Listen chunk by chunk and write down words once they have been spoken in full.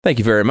Thank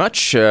you very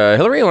much.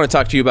 Hillary, I want to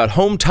talk to you about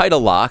home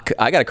title lock.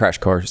 I got a crash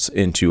course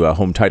into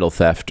home title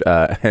theft,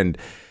 and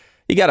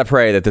you got to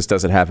pray that this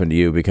doesn't happen to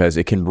you because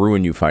it can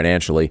ruin you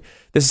financially.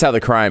 This is how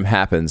the crime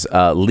happens.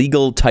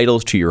 Legal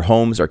titles to your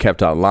homes are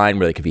kept online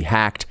where they can be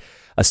hacked.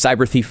 A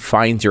cyber thief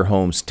finds your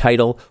home's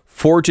title,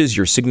 forges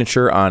your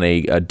signature on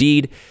a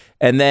deed,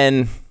 and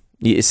then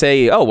you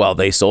say, oh, well,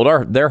 they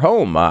sold their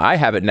home. I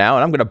have it now,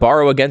 and I'm going to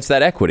borrow against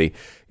that equity.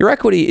 Your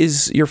equity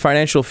is your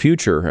financial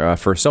future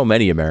for so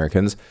many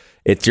Americans.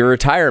 It's your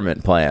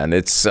retirement plan.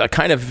 It's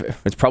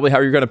it's probably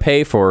how you're going to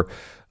pay for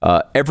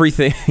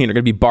everything. You're going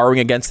to be borrowing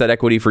against that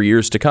equity for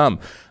years to come.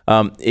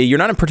 You're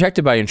not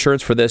protected by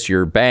insurance for this.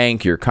 Your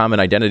bank, your common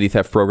identity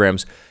theft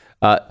programs.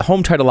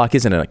 Home title lock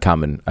isn't a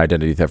common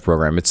identity theft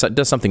program. It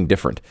does something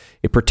different.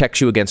 It protects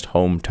you against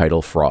home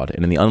title fraud.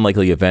 And in the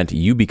unlikely event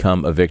you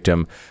become a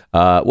victim,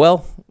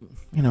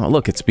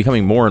 look, it's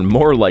becoming more and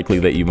more likely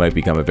that you might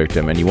become a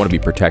victim, and you want to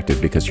be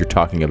protected because you're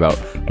talking about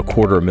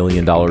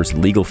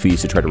 $250,000 legal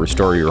fees to try to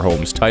restore your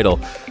home's title.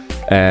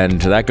 And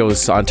that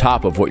goes on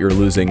top of what you're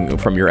losing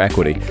from your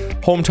equity.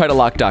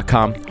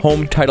 HomeTitleLock.com.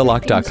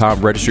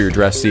 HomeTitleLock.com. Register your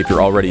address, see if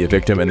you're already a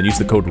victim, and then use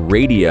the code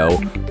RADIO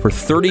for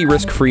 30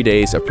 risk-free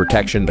days of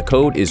protection. The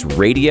code is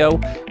RADIO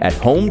at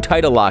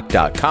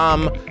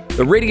HomeTitleLock.com.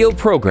 The radio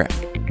program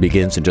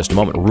begins in just a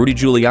moment. Rudy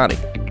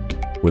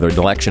Giuliani with our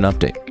election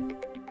update.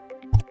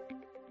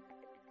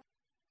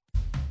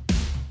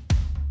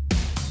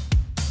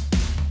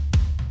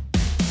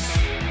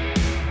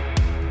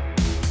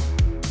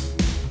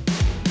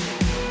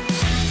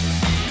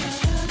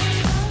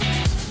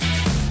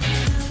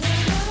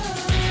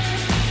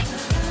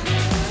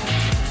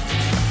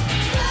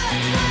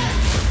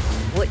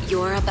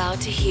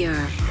 To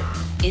hear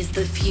is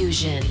the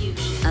fusion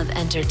of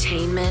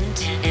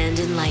entertainment and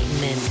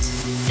enlightenment.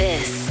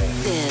 This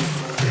is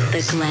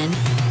the Glenn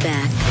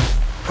Beck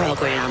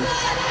Program.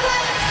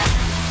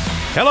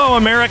 Hello,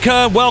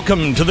 America.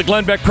 Welcome to the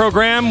Glenn Beck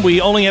Program. We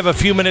only have a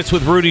few minutes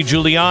with Rudy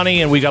Giuliani,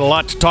 and we got a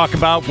lot to talk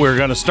about. We're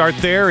going to start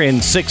there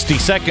in 60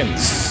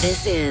 seconds.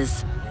 This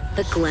is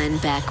the Glenn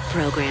Beck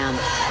Program.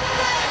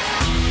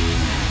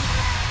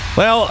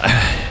 Well,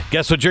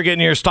 guess what you're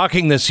getting in your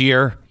stocking this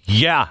year?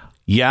 Yeah.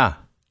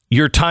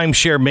 Your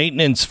timeshare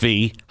maintenance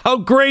fee. How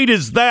great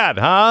is that,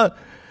 huh?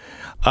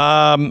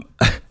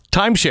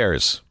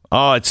 Timeshares.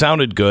 Oh, it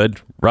sounded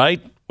good,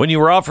 right? When you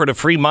were offered a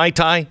free Mai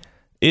Tai,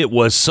 it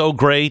was so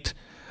great.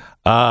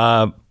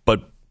 But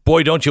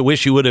boy, don't you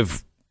wish you would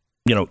have,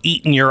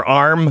 eaten your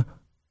arm,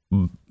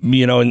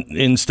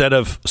 instead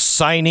of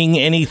signing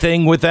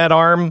anything with that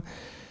arm.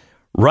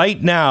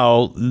 Right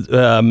now,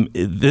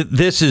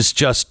 this is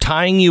just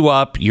tying you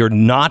up. You're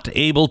not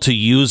able to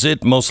use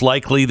it, most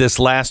likely this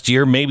last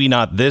year, maybe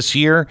not this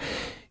year.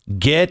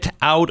 Get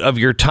out of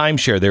your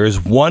timeshare. There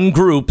is one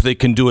group that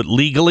can do it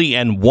legally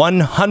and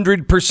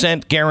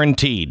 100%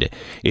 guaranteed.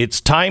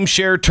 It's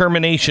Timeshare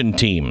Termination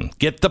Team.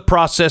 Get the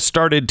process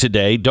started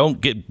today.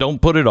 Don't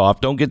put it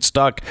off. Don't get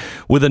stuck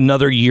with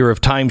another year of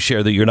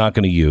timeshare that you're not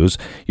going to use.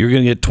 You're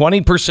going to get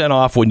 20%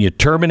 off when you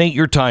terminate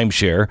your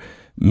timeshare.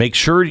 Make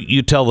sure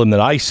you tell them that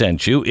I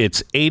sent you.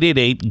 It's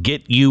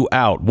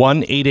 888-GET-YOU-OUT.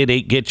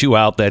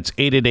 1-888-GET-YOU-OUT. That's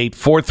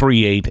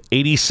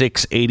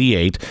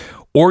 888-438-8688.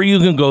 Or you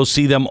can go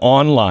see them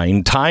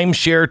online,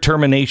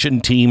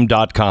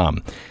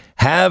 timeshareterminationteam.com.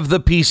 Have the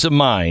peace of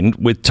mind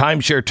with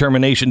Timeshare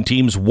Termination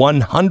Team's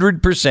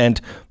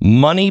 100%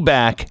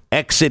 money-back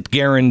exit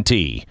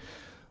guarantee.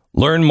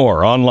 Learn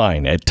more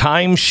online at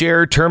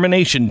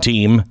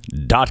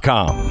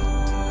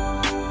timeshareterminationteam.com.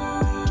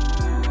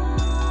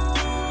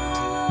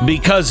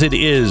 Because it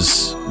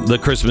is the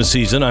Christmas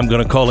season, I'm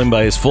going to call him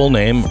by his full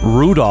name.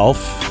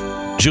 Rudolph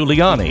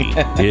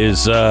Giuliani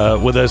is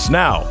with us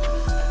now.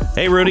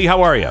 Hey, Rudy,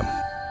 how are you?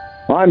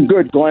 I'm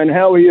good, Glenn.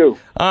 How are you?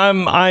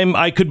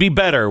 I could be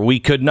better. We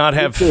could not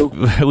have.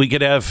 We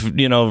could have,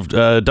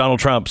 Donald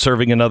Trump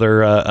serving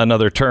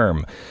another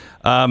term.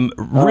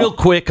 Real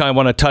quick, I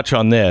want to touch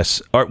on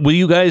this. Are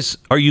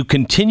you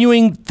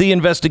continuing the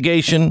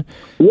investigation?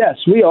 Yes,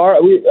 we are.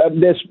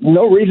 There's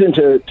no reason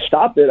to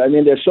stop it. I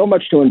mean, there's so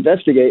much to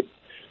investigate.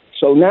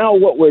 So now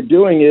what we're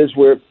doing is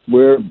we're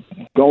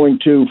going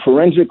to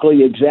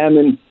forensically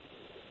examine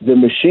the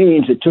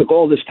machines. It took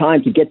all this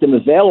time to get them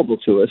available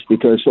to us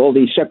because all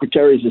these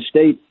secretaries of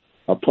state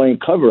are playing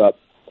cover-up.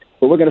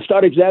 But we're going to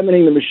start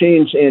examining the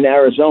machines in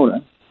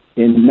Arizona,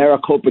 in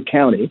Maricopa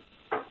County,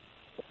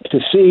 to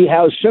see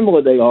how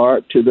similar they are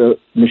to the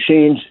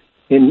machines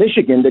in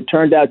Michigan that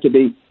turned out to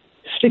be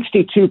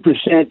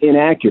 62%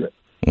 inaccurate.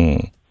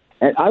 And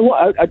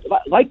I'd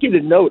like you to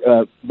note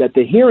that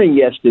the hearing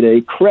yesterday,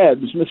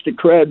 Mr.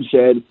 Krebs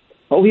said,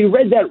 he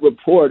read that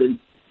report and,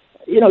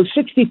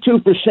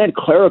 62%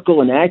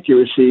 clerical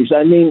inaccuracies.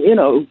 I mean,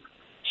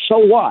 so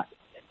what?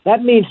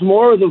 That means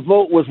more of the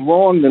vote was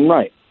wrong than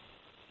right.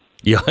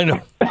 Yeah, I know.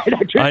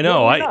 I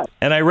know.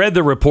 I read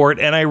the report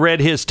and I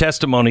read his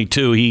testimony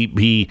too.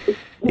 He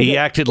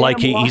acted like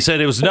he said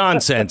it was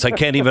nonsense. I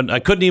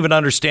couldn't even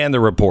understand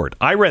the report.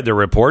 I read the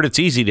report. It's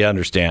easy to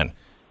understand.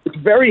 It's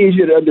very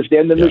easy to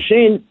understand. The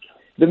machine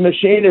the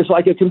machine is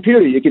like a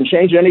computer. You can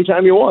change it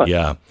anytime you want.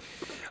 Yeah.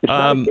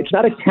 It's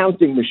not a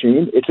counting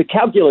machine. It's a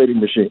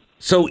calculating machine.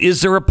 So is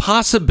there a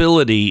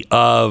possibility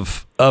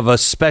of a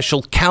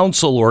special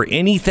counsel or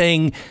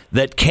anything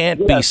that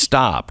can't be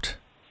stopped?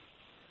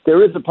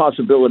 There is a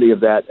possibility of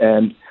that,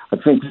 and I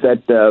think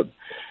that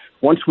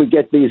once we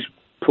get these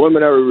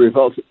preliminary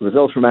results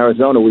from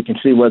Arizona, we can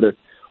see whether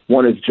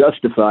one is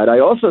justified. I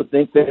also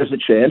think there's a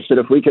chance that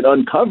if we could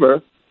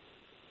uncover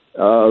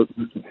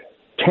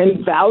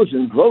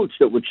 10,000 votes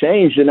that were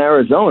changed in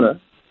Arizona,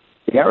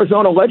 the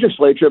Arizona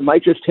legislature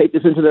might just take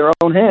this into their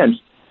own hands.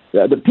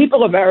 The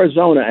people of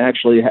Arizona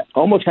actually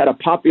almost had a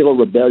popular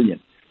rebellion.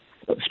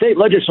 The state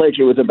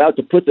legislature was about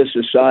to put this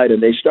aside,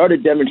 and they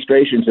started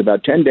demonstrations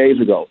about 10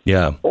 days ago,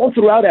 all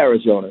throughout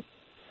Arizona,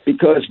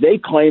 because they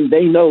claim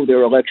they know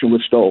their election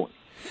was stolen.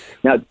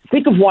 Now,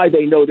 think of why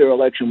they know their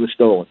election was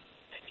stolen.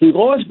 He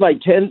lost by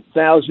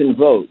 10,000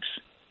 votes.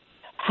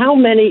 How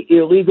many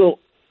illegal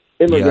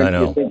immigrants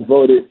do you think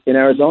voted in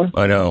Arizona?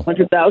 I know.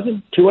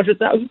 100,000?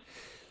 200,000?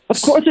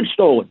 Of course it's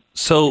stolen.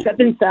 So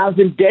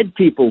 7,000 dead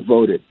people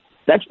voted.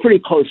 That's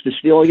pretty close to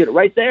stealing it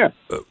right there.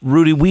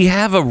 Rudy, we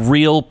have a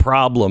real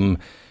problem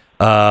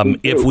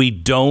if we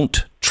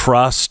don't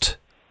trust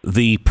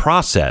the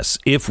process.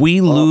 If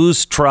we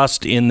lose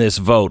trust in this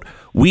vote,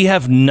 we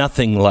have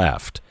nothing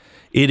left.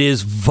 It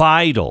is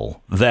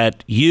vital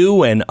that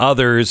you and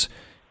others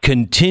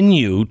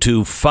continue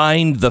to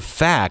find the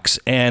facts.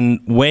 And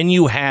when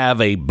you have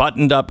a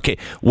buttoned up case,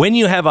 when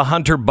you have a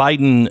Hunter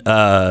Biden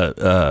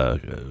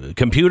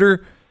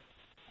computer,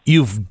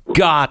 you've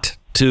got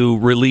to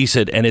release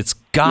it, and it's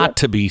got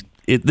to be.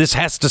 This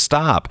has to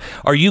stop.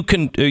 Are you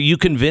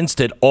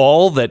convinced at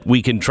all that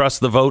we can trust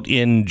the vote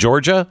in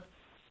Georgia?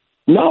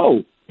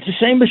 No, it's the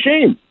same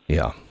machine.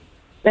 Yeah.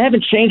 They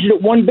haven't changed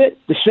it one bit.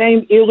 The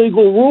same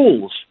illegal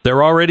rules.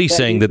 They're already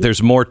saying that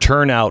there's more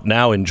turnout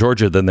now in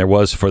Georgia than there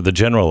was for the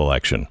general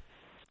election.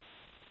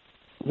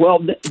 Well,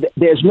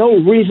 there's no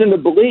reason to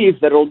believe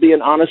that it'll be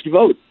an honest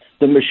vote.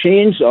 The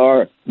machines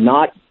are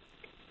not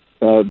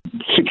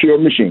secure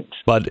machines.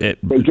 But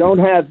they don't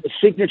have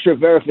signature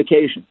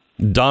verification.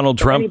 Donald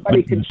Trump.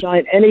 Anybody can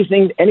sign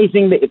anything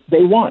that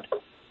they want.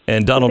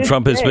 And Donald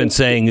Trump has been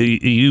saying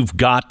you've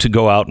got to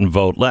go out and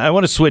vote. I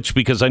want to switch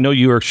because I know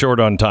you are short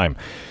on time.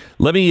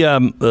 Let me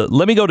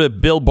go to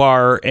Bill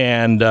Barr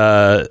and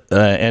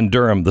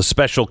Durham, the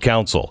special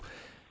counsel.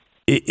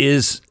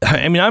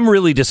 I'm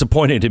really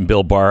disappointed in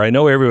Bill Barr. I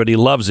know everybody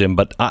loves him,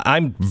 but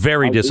I'm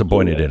very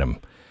disappointed in him.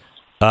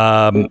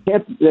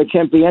 There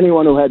can't be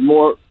anyone who had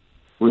more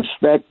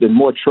respect and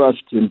more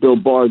trust in Bill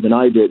Barr than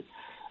I did.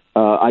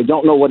 I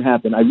don't know what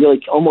happened. I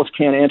really almost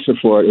can't answer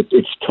for it.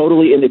 It's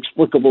totally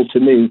inexplicable to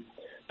me,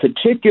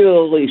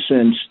 particularly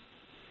since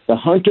the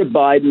Hunter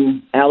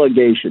Biden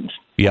allegations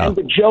and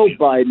the Joe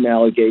Biden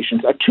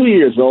allegations are 2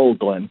 years old,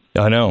 Glenn.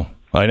 I know.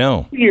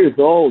 2 years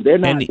old. They're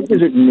not. Is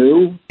it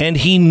new? And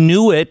he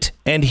knew it,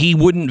 and he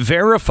wouldn't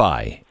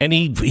verify. And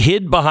he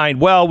hid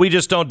behind, well, we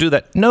just don't do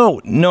that.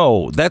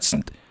 No, that's...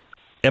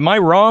 Am I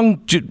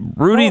wrong,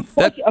 Rudy?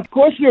 Well, of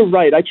course you're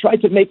right. I tried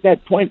to make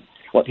that point.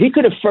 Well, he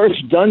could have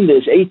first done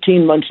this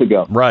 18 months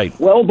ago. Right.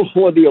 Well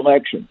before the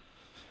election.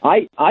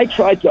 I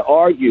tried to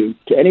argue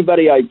to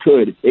anybody I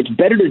could, it's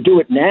better to do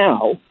it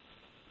now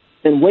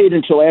than wait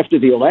until after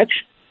the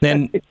election.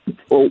 Then,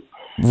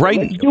 right.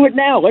 Let's do it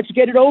now. Let's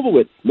get it over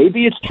with.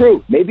 Maybe it's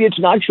true. Maybe it's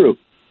not true.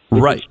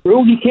 If it's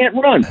true, he can't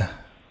run.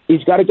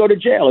 He's got to go to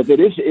jail. If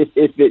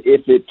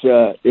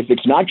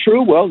it's not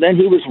true, well, then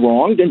he was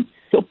wronged, and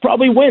he'll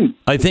probably win.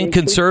 I think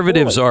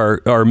conservatives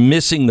are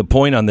missing the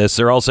point on this.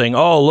 They're all saying,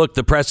 oh, look,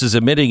 the press is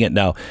admitting it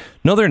now.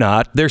 No, they're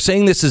not. They're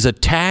saying this is a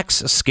tax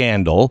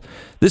scandal.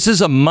 This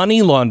is a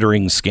money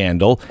laundering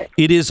scandal.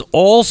 It is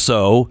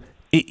also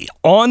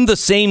on the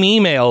same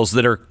emails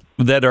that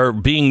are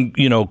being,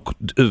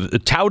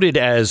 touted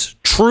as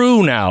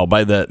true now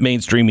by the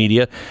mainstream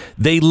media.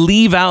 They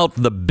leave out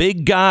the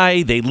big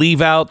guy. They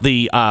leave out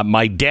the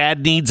my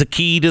dad needs a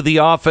key to the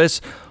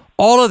office.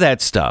 All of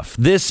that stuff.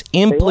 This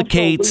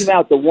implicates... They also leave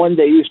out the one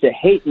they used to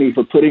hate me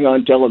for putting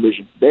on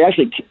television. They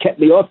actually kept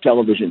me off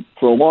television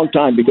for a long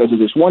time because of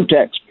this one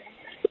text.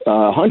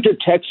 Hunter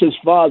texts his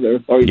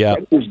father, or he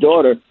texts his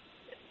daughter,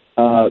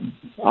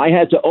 I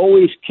had to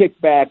always kick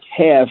back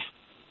half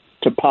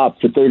to Pop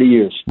for 30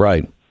 years.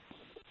 Right.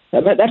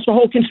 That's the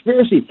whole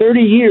conspiracy.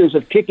 30 years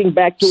of kicking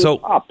back to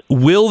Pop.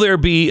 Will there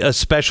be a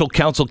special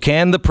counsel?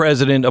 Can the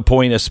president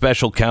appoint a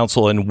special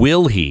counsel, and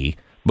will he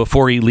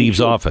before he leaves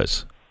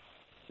office?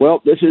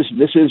 Well, this is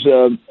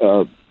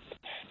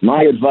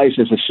my advice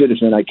as a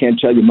citizen. I can't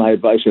tell you my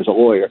advice as a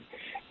lawyer,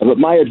 but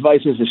my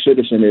advice as a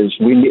citizen is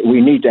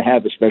we need to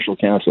have a special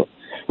counsel.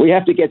 We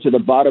have to get to the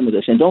bottom of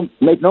this, and don't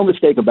make no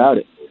mistake about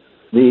it.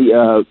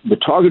 The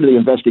target of the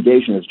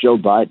investigation is Joe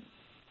Biden.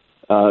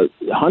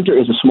 Hunter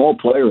is a small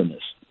player in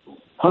this.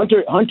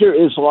 Hunter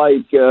is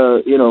like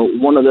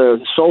one of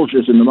the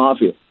soldiers in the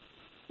mafia.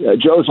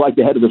 Joe's like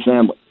the head of the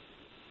family,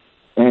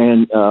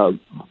 and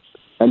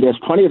there's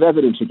plenty of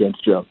evidence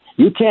against Joe.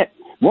 You can't.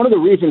 One of the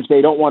reasons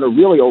they don't want to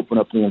really open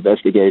up the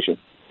investigation.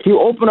 If you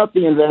open up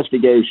the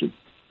investigation,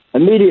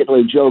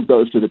 immediately Joe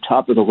goes to the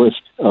top of the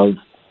list of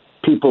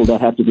people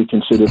that have to be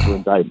considered for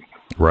indictment.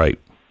 Right.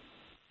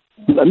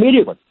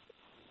 Immediately.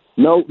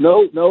 No,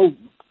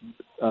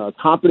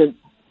 competent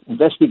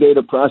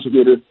investigator,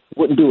 prosecutor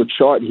wouldn't do a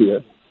chart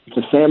here. It's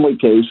a family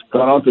case,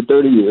 gone on for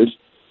 30 years.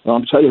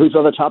 I'll tell you who's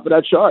on the top of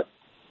that chart.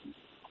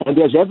 And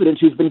there's evidence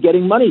he's been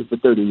getting money for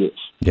 30 years.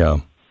 Yeah.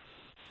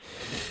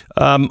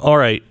 All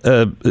right.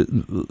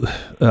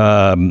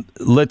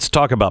 Let's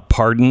talk about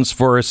pardons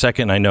for a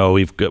second. I know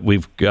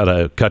we've got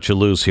to cut you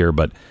loose here,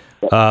 but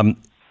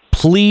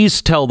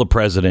please tell the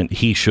president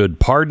he should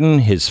pardon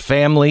his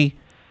family.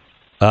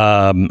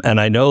 And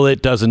I know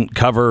it doesn't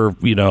cover,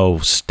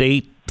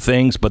 state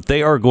things, but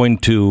they are going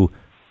to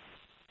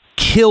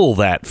kill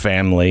that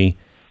family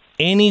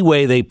any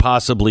way they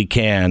possibly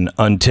can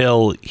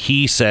until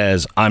he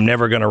says, I'm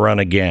never going to run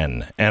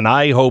again. And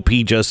I hope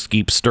he just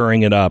keeps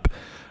stirring it up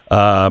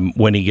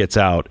when he gets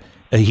out.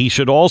 He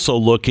should also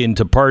look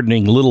into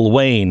pardoning Lil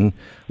Wayne,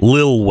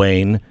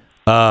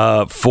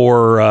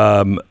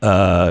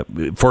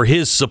 for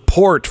his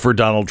support for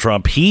Donald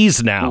Trump.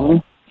 He's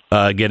now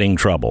getting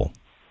trouble.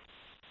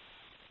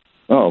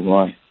 Oh,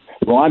 my.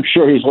 Well, I'm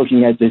sure he's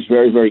looking at this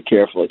very, very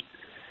carefully.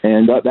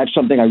 And that's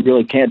something I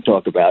really can't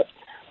talk about.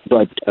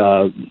 But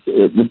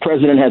the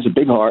president has a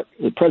big heart.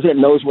 The president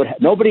knows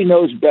nobody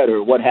knows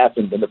better what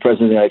happened than the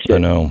president of the United States. I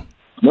know.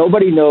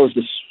 Nobody knows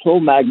the full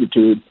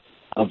magnitude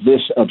of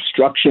this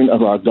obstruction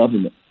of our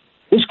government.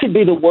 This could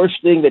be the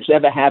worst thing that's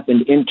ever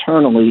happened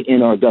internally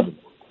in our government.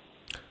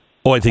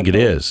 Oh, I think it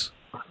is.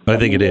 I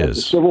think it is.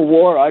 The Civil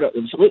War.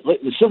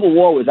 The Civil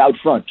War was out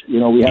front.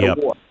 We had a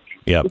war.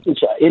 Yeah. This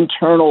is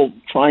internal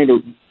trying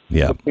to.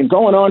 Yeah. It's been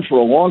going on for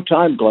a long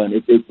time, Glenn.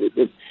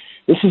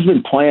 This has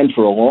been planned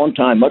for a long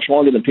time, much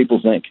longer than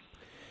people think.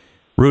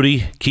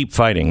 Rudy, keep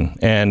fighting,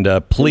 and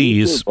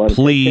please,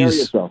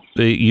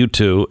 you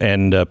too,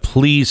 and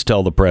please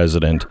tell the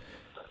president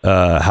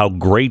how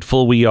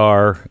grateful we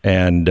are,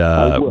 and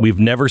we've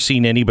never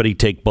seen anybody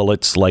take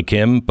bullets like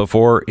him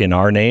before in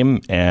our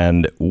name,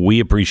 and we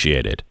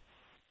appreciate it.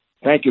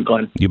 Thank you,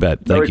 Glenn. You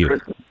bet. Thank you.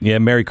 Christmas. Yeah,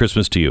 Merry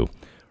Christmas to you.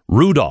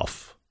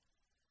 Rudolph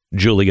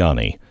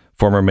Giuliani,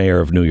 former mayor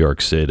of New York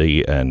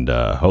City and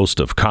host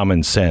of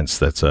Common Sense.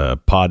 That's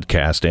a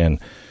podcast, and,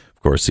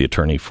 of course, the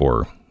attorney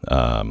for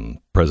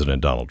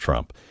President Donald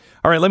Trump.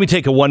 All right, let me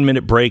take a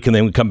 1-minute break, and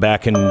then we come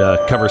back and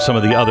cover some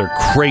of the other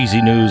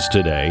crazy news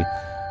today.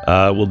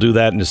 We'll do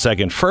that in a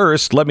second.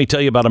 First, let me tell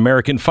you about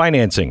American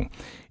financing.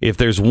 If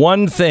there's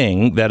one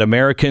thing that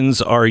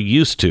Americans are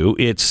used to,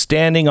 it's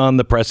standing on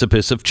the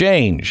precipice of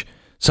change.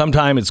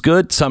 Sometimes it's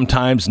good,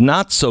 sometimes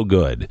not so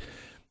good.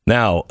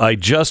 Now, I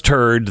just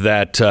heard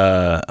that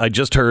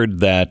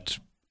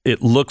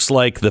it looks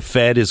like the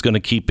Fed is going to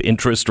keep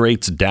interest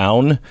rates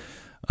down.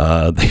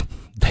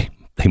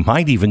 They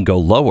might even go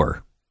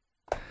lower.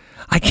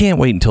 I can't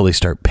wait until they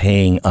start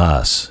paying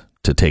us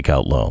to take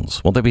out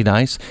loans. Won't that be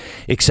nice?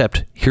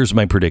 Except here's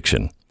my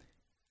prediction.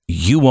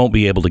 You won't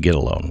be able to get a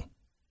loan.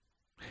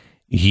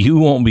 You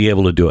won't be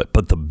able to do it,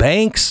 but the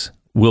banks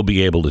will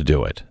be able to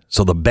do it.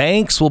 So the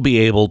banks will be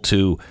able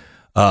to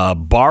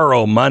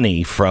borrow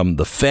money from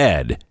the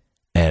Fed,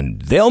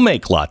 and they'll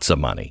make lots of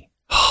money.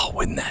 Oh,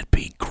 wouldn't that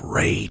be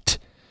great?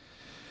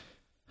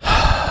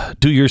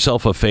 Do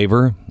yourself a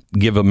favor.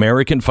 Give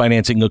American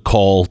Financing a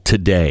call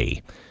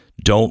today.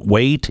 Don't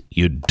wait.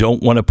 You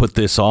don't want to put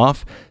this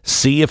off.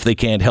 See if they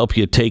can't help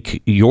you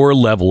take your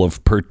level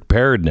of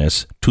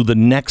preparedness to the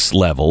next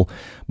level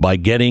by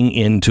getting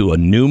into a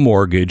new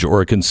mortgage or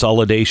a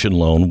consolidation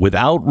loan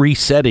without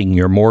resetting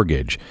your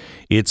mortgage.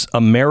 It's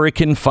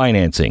American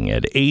Financing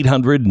at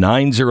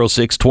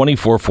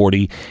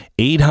 800-906-2440,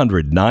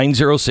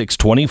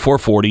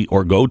 800-906-2440,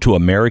 or go to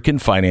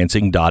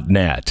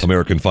AmericanFinancing.net.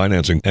 American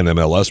Financing,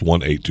 NMLS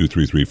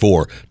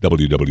 182334,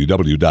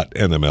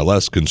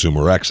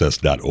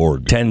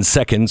 www.nmlsconsumeraccess.org. 10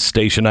 seconds,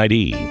 station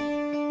ID.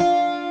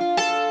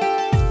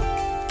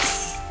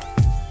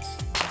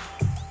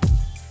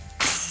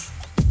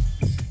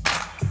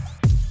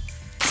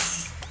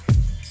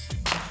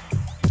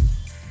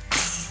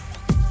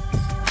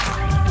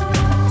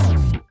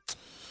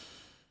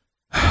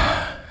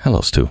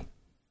 Hello, Stu.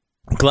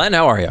 Glenn,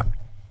 how are you?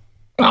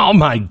 Oh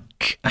my!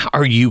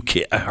 Are you?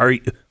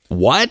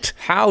 What?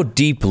 How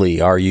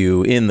deeply are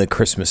you in the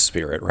Christmas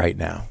spirit right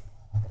now?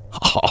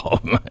 Oh,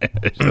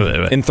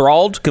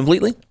 enthralled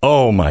completely?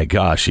 Oh my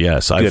gosh!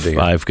 Yes,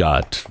 I've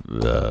got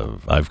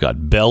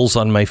bells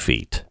on my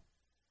feet.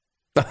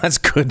 That's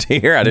good to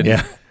hear. I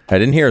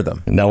didn't hear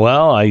them. No,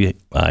 well, I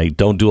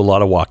don't do a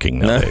lot of walking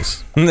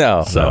nowadays.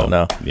 No.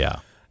 Yeah.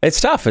 It's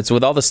tough. It's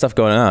with all this stuff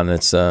going on.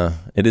 It's a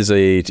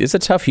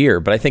tough year,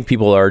 but I think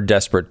people are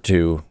desperate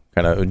to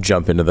kind of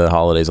jump into the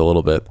holidays a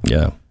little bit.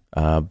 Yeah.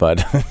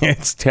 But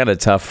it's kind of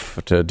tough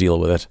to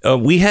deal with it.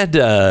 We had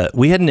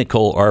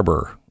Nicole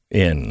Arbour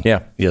in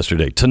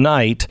yesterday.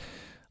 Tonight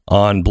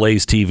on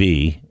Blaze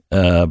TV,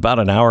 about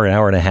an hour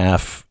and a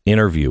half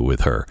interview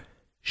with her.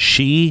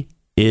 She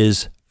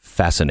is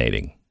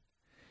fascinating.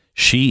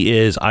 She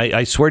is.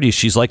 I swear to you,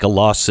 she's like a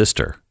lost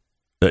sister.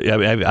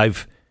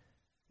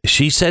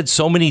 she said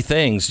so many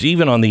things,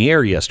 even on the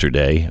air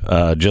yesterday,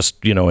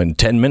 just, in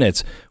 10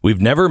 minutes.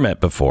 We've never met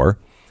before.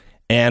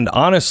 And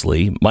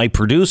honestly, my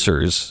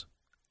producers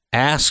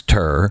asked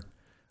her,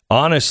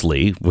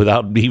 honestly,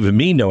 without even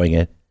me knowing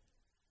it,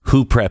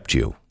 who prepped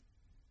you?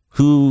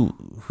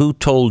 Who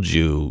told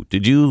you?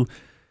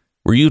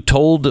 Were you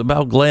told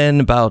about Glenn,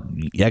 about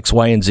X,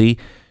 Y, and Z?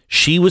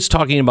 She was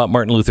talking about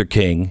Martin Luther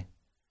King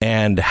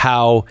and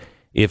how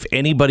if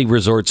anybody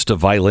resorts to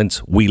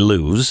violence, we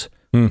lose.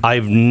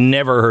 I've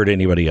never heard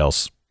anybody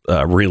else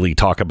really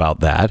talk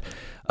about that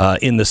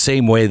in the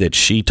same way that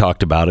she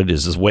talked about it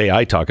is the way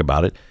I talk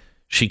about it.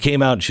 She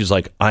came out and she's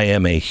like, I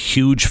am a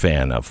huge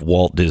fan of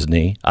Walt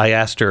Disney. I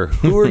asked her,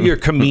 who are your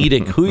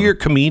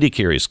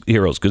comedic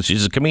heroes? Because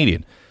she's a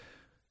comedian.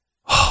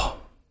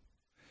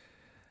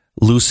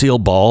 Lucille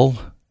Ball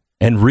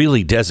and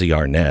really Desi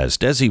Arnaz.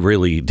 Desi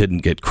really didn't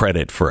get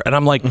credit for it. And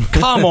I'm like,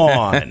 come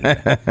on.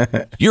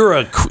 You're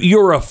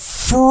a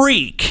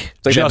freak,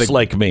 like just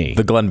like me.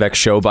 The Glenn Beck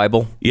show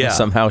Bible. Yeah.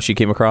 Somehow she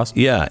came across.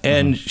 Yeah.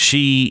 And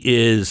she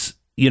is,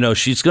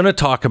 she's going to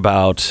talk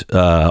about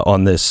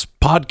on this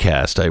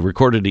podcast. I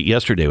recorded it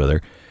yesterday with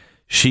her.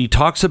 She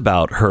talks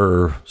about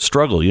her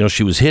struggle.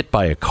 She was hit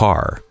by a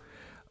car.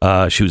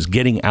 She was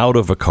getting out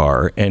of a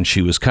car and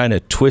she was kind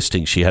of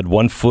twisting. She had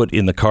one foot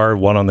in the car,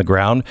 one on the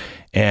ground,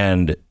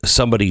 and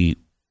somebody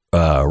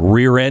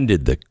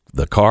rear-ended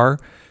the car.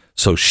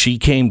 So she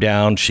came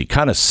down. She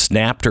kind of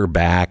snapped her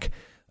back,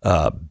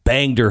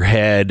 banged her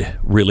head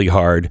really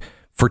hard.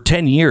 For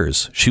 10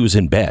 years, she was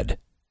in bed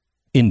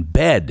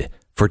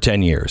for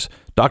 10 years.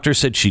 Doctor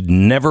said she'd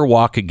never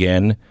walk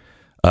again.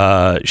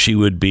 She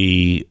would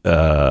be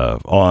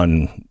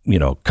on,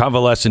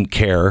 convalescent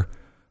care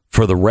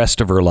for the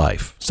rest of her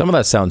life. Some of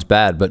that sounds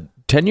bad, but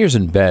 10 years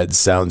in bed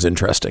sounds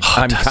interesting.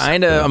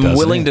 I'm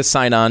willing to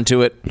sign on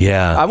to it.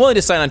 Yeah. I'm willing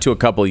to sign on to a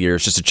couple of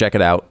years just to check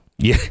it out.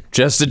 Yeah.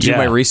 Just to do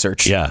my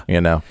research. Yeah.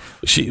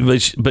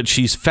 But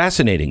she's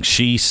fascinating.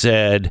 She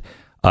said,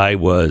 I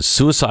was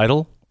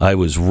suicidal. I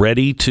was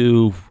ready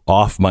to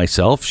off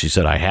myself. She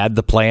said, I had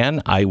the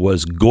plan. I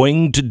was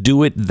going to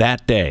do it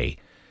that day.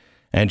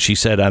 And she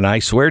said, and I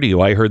swear to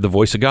you, I heard the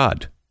voice of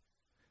God.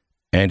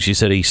 And she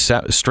said he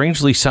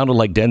strangely sounded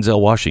like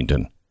Denzel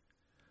Washington.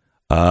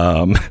 So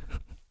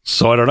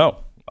I don't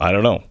know.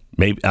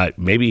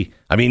 Maybe.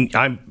 I mean,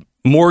 I'm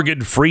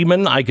Morgan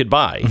Freeman. I could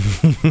buy.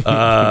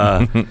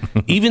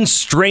 Even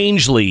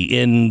strangely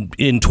in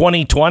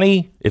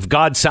 2020, if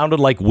God sounded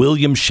like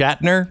William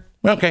Shatner,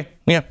 okay,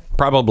 yeah,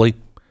 probably.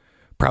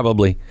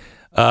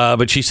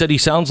 But she said he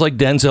sounds like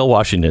Denzel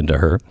Washington to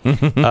her.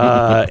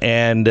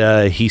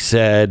 And he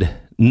said,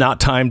 not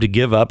time to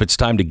give up. It's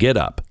time to get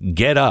up.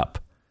 Get up.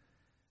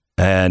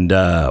 And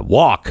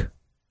walk.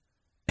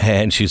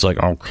 And she's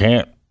like, I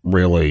can't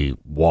really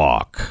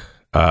walk.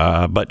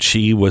 But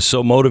she was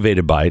so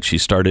motivated by it, she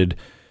started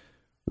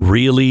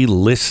really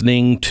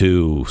listening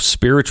to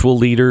spiritual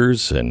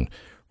leaders and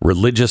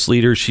religious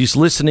leaders. She's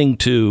listening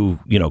to,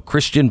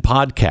 Christian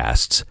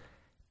podcasts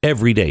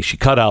every day. She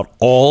cut out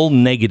all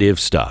negative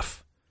stuff.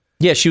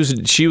 Yeah,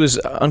 she was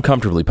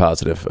uncomfortably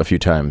positive a few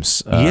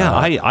times.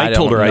 I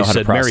told her, I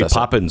said, Mary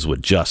Poppins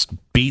would just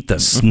beat the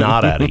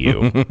snot out of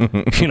you.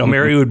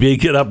 Mary would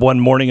get up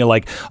one morning and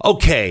like,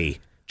 okay,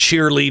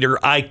 cheerleader,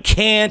 I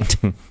can't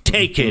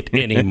take it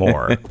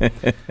anymore.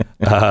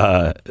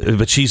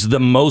 But she's the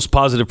most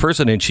positive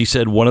person. And she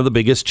said one of the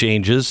biggest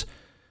changes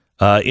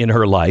in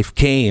her life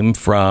came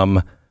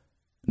from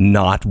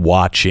not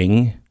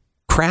watching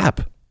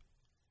crap.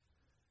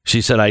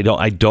 She said,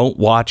 I don't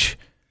watch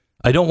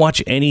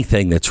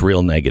anything that's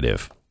real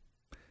negative.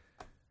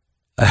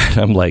 And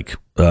I'm like,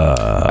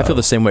 I feel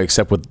the same way,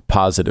 except with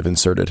positive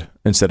inserted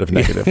instead of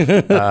negative.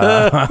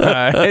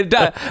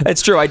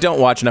 It's true. I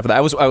don't watch enough of that.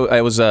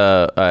 I was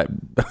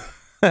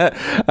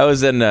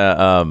in,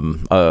 I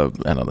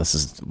don't know, this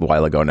is a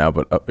while ago now,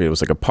 but it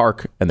was like a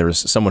park, and there was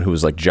someone who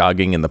was like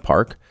jogging in the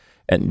park,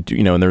 and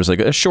and there was like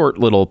a short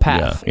little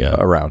path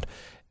around.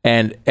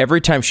 And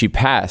every time she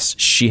passed,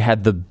 she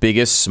had the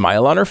biggest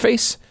smile on her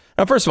face.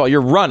 Now, first of all,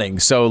 you're running,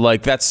 so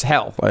like that's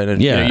hell.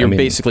 And, you're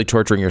basically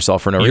torturing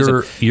yourself for no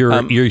reason.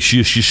 You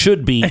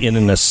should be in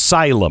an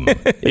asylum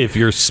if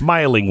you're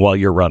smiling while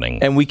you're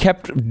running. And we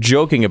kept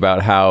joking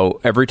about how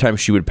every time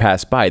she would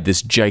pass by,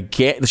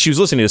 she was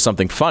listening to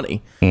something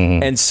funny,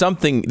 and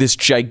this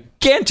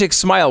gigantic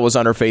smile was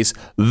on her face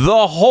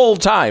the whole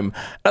time.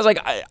 I was like,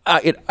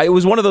 it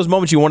was one of those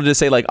moments you wanted to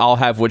say, like, I'll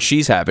have what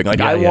she's having.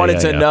 Like, I wanted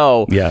to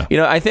know. Yeah.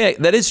 I think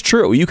that is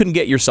true. You can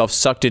get yourself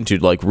sucked into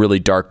like really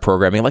dark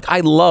programming. Like,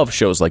 I love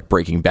shows like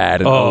Breaking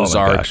Bad and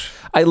Ozark.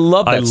 I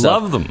love that stuff. I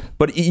love them.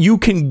 But you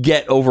can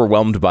get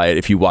overwhelmed by it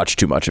if you watch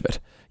too much of it.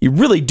 You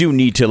really do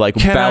need to like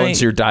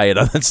balance your diet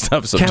on that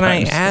stuff sometimes. Can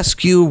I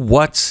ask you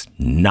what's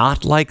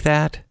not like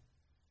that?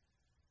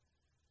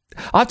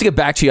 I'll have to get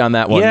back to you on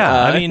that one.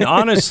 Yeah, I mean,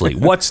 honestly,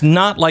 what's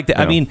not like that?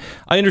 I mean,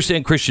 I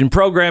understand Christian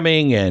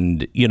programming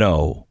and,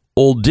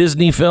 old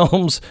Disney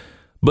films,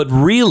 but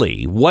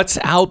really, what's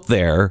out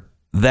there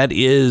that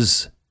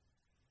is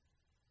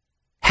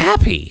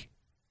happy?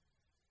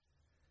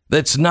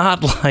 That's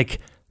not like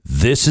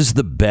this is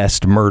the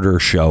best murder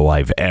show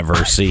I've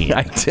ever seen.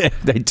 I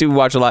do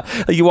watch a lot.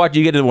 You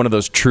get into one of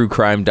those true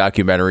crime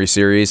documentary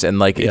series, and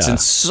like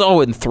it's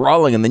so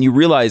enthralling, and then you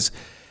realize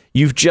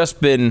you've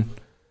just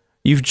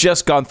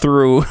gone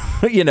through,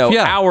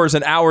 hours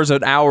and hours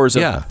and hours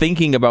of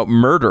thinking about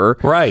murder.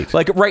 Right.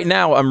 Like right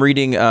now, I'm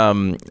reading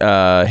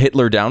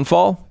Hitler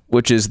Downfall,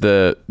 which is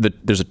there's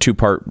a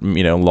 2-part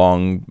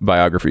long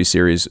biography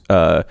series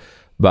by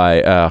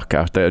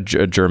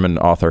the German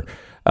author.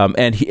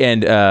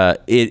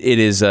 It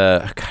is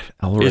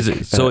Is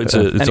it? So it's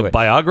a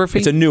biography?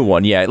 It's a new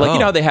one, yeah. Like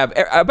how they have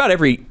about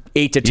every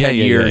 8 to 10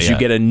 years you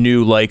get a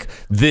new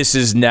this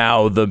is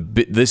now the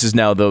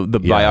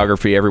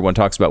biography everyone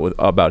talks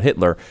about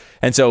Hitler.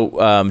 And so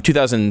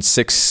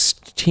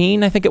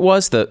 2016 I think it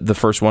was the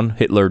first one,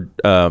 Hitler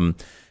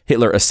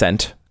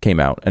Ascent came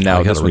out, and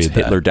now this one's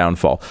Hitler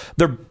Downfall.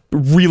 They're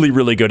really,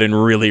 really good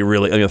and really,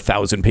 really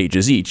 1,000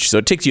 pages each. So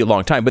it takes you a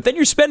long time. But then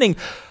you're spending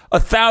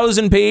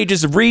 1,000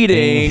 pages of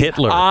reading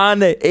Hitler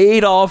on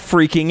Adolf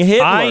freaking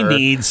Hitler. I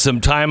need some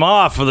time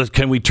off.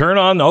 Can we turn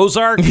on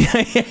Ozark?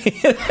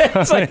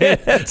 it's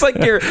like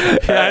you're.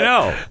 I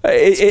know.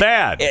 It's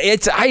bad.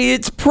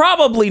 It's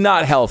probably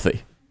not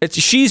healthy.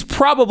 She's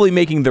probably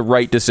making the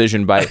right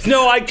decision by.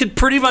 No, I could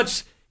pretty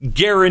much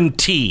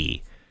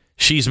guarantee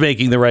she's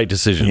making the right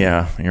decision.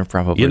 Yeah, you're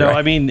probably right.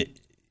 I mean,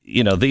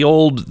 the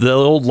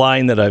old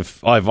line that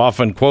I've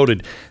often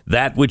quoted,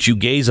 that which you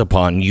gaze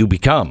upon, you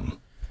become.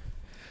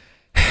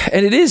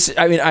 And it is.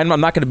 I mean, I'm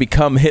not going to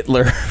become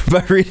Hitler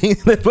by reading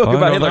the book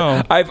about Hitler.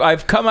 Know.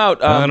 I've come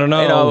out. I don't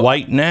know.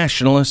 White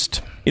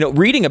nationalist.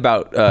 Reading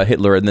about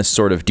Hitler in this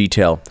sort of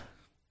detail,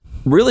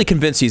 really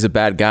convinced he's a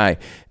bad guy.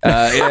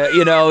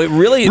 It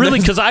really,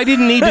 because I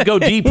didn't need to go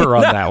deeper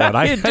on that one.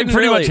 I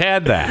pretty much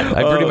had that.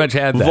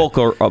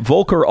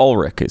 Volker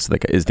Ulrich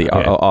is the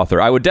author.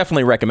 I would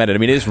definitely recommend it. I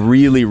mean, it is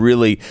really,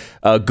 really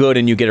good,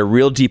 and you get a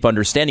real deep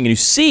understanding, and you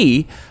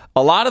see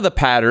a lot of the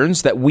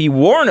patterns that we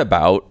warn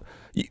about.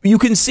 You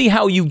can see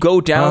how you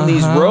go down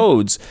these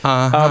roads,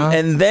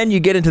 and then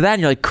you get into that,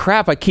 and you're like,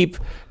 crap,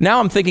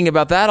 now I'm thinking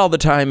about that all the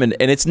time, and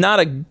it's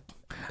not a...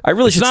 I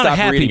really should stop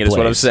reading it, is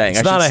what I'm saying.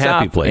 It's not a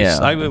happy place.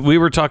 Yeah. We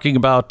were talking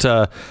about,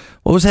 what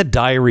was that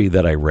diary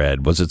that I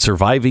read? Was it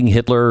Surviving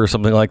Hitler or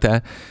something like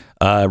that?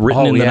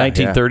 Written in the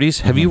 1930s.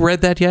 Yeah. Have you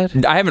read that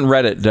yet? I haven't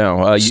read it,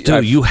 no.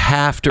 Stu, you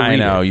have to read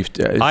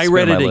it. I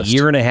read it a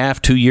year and a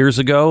half, 2 years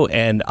ago,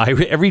 and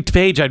every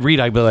page I'd read,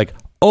 I'd be like,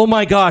 oh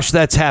my gosh,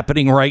 that's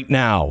happening right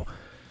now.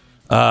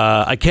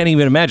 I can't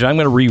even imagine. I'm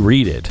going to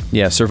reread it.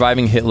 Yeah,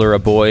 Surviving Hitler, a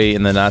boy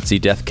in the Nazi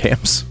death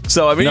camps.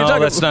 So I mean,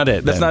 no, that's not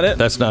it. That's not it.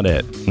 That's not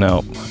it.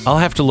 No, I'll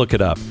have to look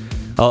it up.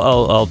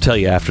 I'll tell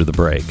you after the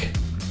break.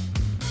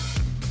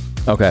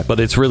 Okay, but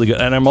it's really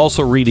good. And I'm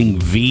also reading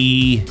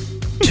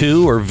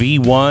V2 or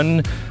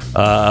V1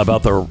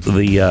 about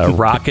the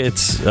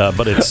rockets.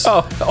 But it's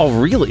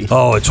really?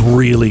 Oh, it's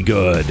really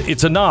good.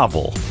 It's a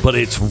novel, but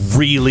it's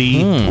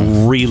really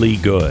really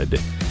good.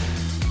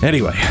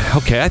 Anyway,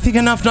 okay, I think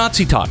enough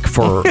Nazi talk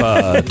for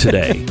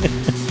today.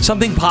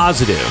 Something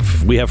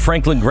positive. We have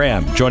Franklin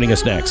Graham joining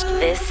us next.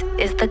 This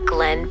is the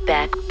Glenn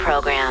Beck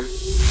Program.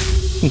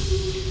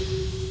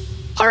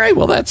 All right,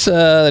 well, that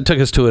took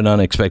us to an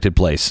unexpected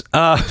place.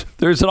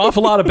 There's an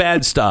awful lot of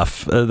bad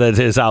stuff that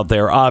is out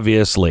there,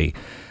 obviously.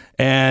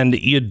 And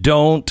you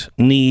don't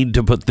need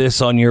to put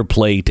this on your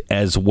plate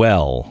as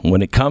well.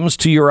 When it comes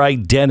to your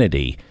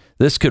identity,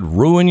 this could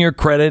ruin your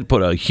credit,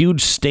 put a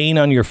huge stain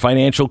on your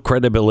financial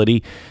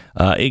credibility.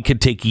 It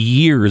could take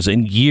years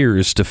and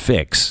years to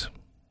fix.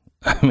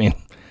 I mean,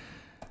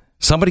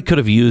 somebody could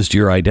have used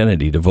your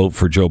identity to vote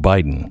for Joe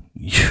Biden.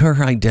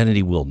 Your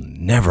identity will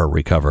never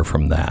recover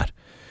from that.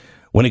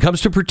 When it comes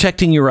to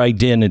protecting your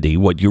identity,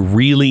 what you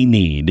really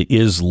need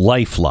is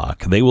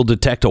LifeLock. They will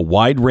detect a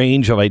wide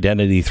range of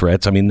identity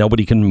threats. I mean,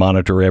 nobody can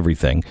monitor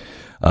everything.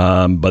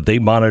 But they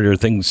monitor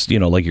things,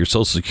 like your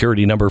social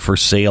security number for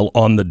sale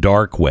on the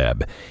dark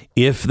web.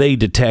 If they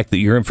detect that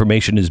your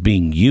information is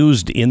being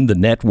used in the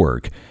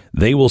network,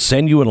 they will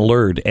send you an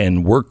alert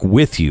and work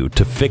with you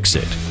to fix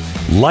it.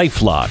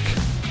 LifeLock.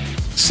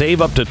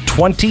 Save up to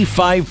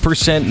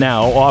 25%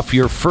 now off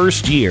your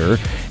first year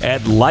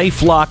at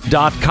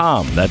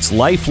LifeLock.com. That's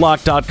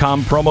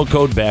LifeLock.com, promo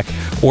code Beck,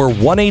 or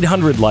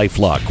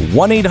 1-800-LifeLock.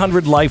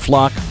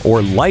 1-800-LifeLock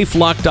or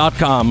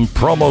LifeLock.com,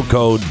 promo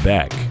code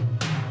Beck.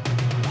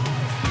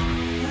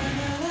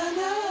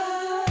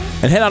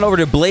 And head on over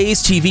to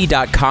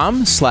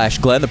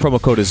blazetv.com/Glenn. The promo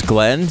code is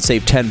Glenn.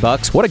 Save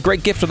 $10. What a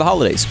great gift for the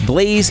holidays.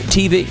 Blaze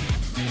TV.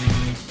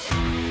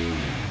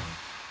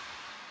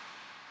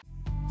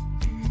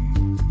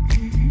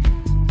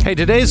 Hey,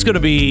 today's going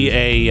to be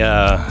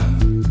a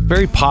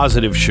very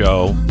positive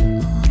show.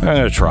 I'm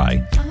going to try.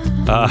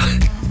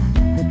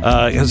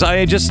 Because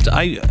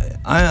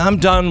I'm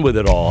done with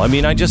it all. I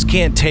mean, I just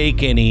can't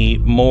take any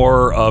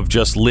more of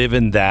just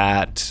living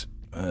that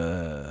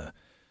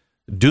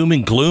doom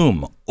and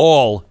gloom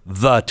all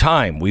the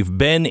time. We've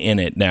been in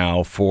it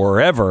now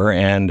forever,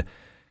 and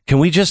can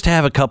we just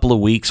have a couple of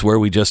weeks where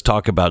we just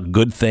talk about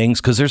good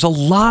things? Because there's a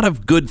lot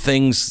of good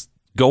things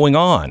going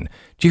on.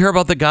 Do you hear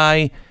about the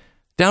guy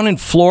down in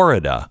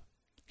Florida?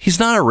 He's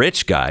not a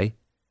rich guy.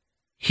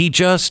 He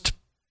just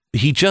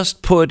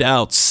put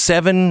out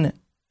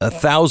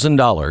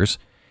 $7,000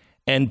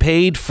 and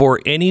paid for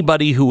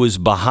anybody who was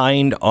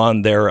behind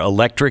on their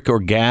electric or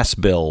gas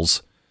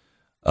bills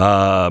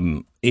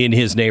in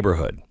his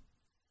neighborhood.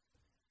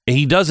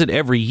 He does it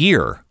every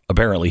year,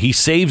 apparently. He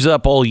saves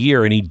up all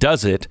year, and he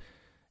does it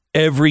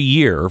every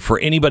year for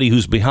anybody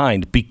who's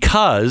behind,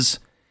 because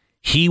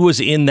he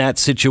was in that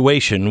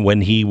situation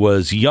when he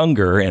was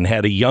younger and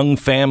had a young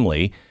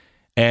family.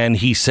 And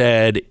he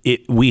said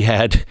we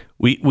had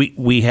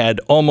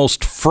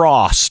almost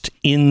frost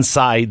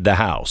inside the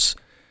house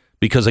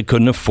because I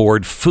couldn't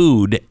afford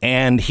food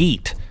and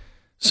heat.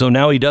 So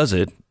now he does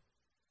it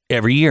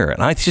every year.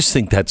 And I just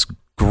think that's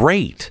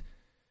great.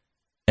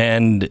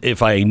 And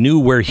if I knew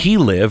where he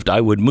lived, I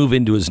would move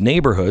into his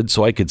neighborhood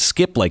so I could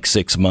skip like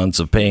 6 months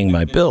of paying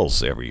my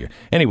bills every year.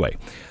 Anyway,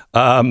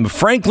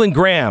 Franklin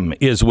Graham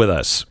is with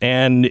us.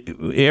 And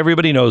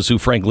everybody knows who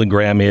Franklin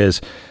Graham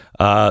is.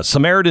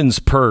 Samaritan's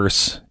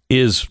Purse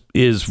is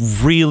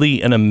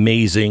really an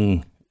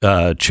amazing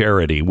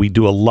charity. We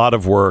do a lot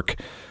of work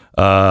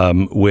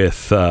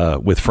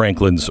with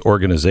Franklin's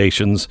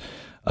organizations.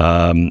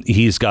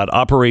 He's got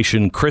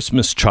Operation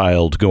Christmas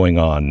Child going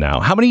on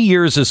now. How many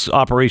years has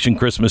Operation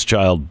Christmas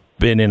Child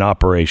been in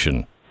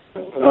operation?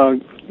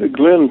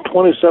 Glenn,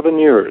 27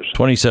 years.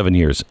 27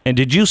 years. And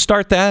did you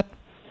start that?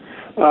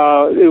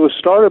 It was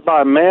started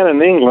by a man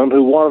in England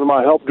who wanted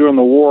my help during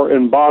the war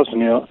in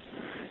Bosnia.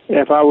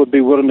 If I would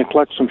be willing to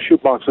collect some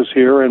shoeboxes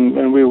here,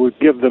 and we would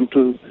give them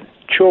to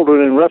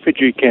children in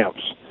refugee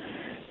camps.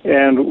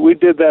 And we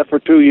did that for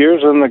 2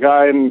 years, and the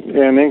guy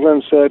in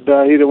England said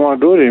he didn't want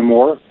to do it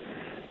anymore.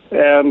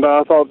 And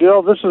I thought,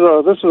 this is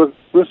a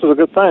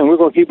good thing. We're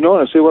going to keep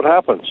doing it, see what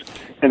happens.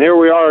 And here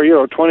we are,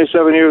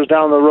 27 years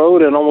down the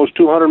road, and almost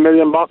 200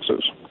 million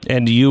boxes.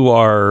 And you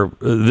are.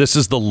 This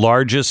is the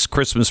largest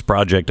Christmas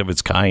project of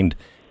its kind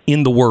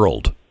in the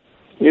world.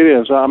 It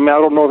is. I mean, I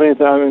don't know of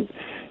anything.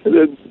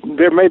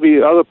 There may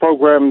be other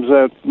programs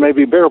that may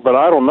be bigger, but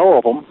I don't know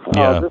of them.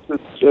 Yeah.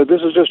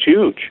 This is just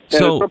huge.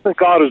 And it's something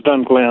God has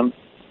done, Glenn.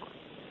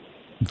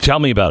 Tell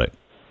me about it.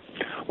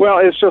 Well,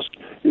 it's just,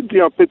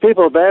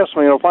 people have asked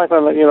me,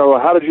 Franklin,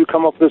 how did you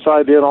come up with this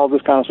idea and all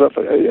this kind of stuff?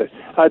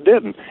 I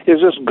didn't.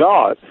 It's just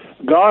God.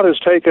 God has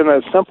taken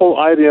that simple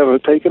idea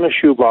of taking a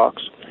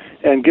shoebox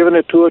and given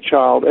it to a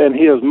child, and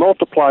he has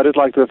multiplied it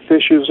like the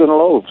fishes and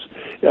loaves.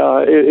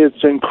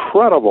 It's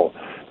incredible.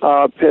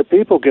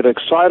 People get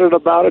excited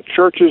about it.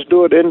 Churches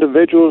do it.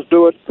 Individuals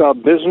do it.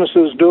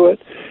 Businesses do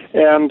it.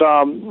 And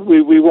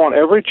we want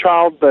every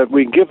child that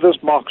we give this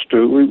box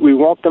to, we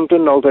want them to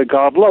know that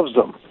God loves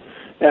them,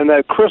 and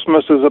that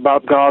Christmas is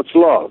about God's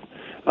love.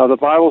 The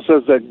Bible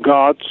says that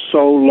God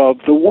so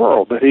loved the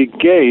world that he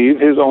gave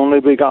his only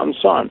begotten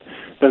Son,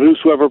 that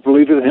whosoever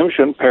believeth in him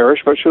shouldn't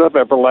perish but should have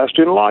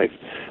everlasting life.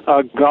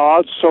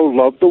 God so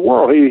loved the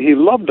world. He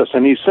loved us,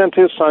 and he sent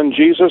his Son,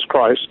 Jesus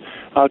Christ,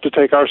 to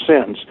take our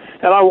sins.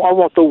 And I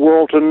want the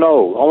world to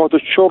know, I want the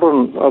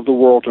children of the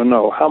world to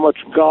know how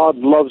much God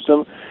loves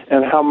them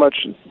and how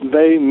much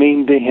they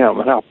mean to him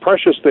and how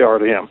precious they are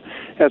to him.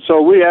 And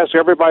so we ask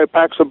everybody who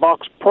packs a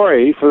box,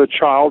 pray for the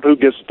child who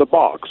gets the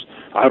box.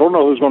 I don't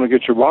know who's going to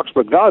get your box,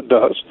 but God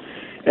does.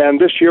 And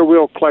this year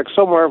we'll collect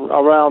somewhere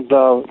around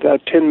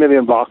 10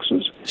 million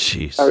boxes.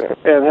 Jeez.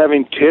 And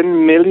having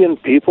 10 million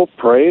people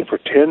praying for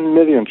 10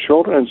 million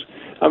children,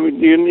 I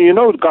mean, you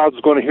know God's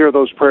going to hear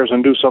those prayers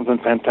and do something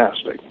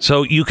fantastic.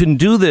 So you can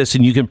do this,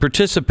 and you can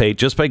participate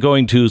just by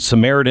going to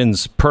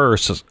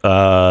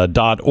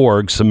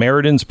SamaritansPurse.org,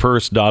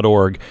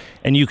 SamaritansPurse.org,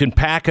 and you can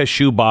pack a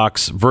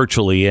shoebox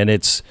virtually, and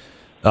it's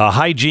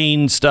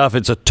hygiene stuff.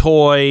 It's a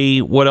toy.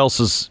 What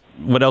else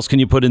can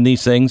you put in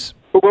these things?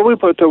 Well, we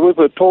put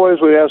toys.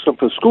 We ask them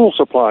for school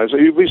supplies.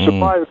 You'd be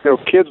surprised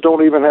if kids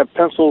don't even have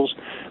pencils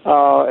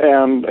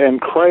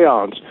and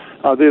crayons.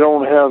 They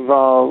don't have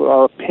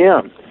a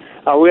pen.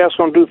 We ask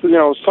them to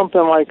do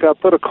something like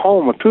put a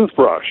comb, a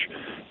toothbrush.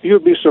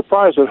 You'd be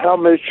surprised at how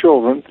many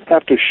children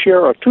have to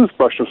share a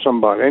toothbrush with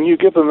somebody, and you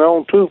give them their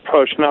own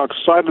toothbrush, and how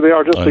excited they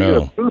are just to get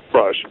a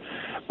toothbrush.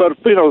 But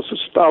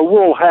a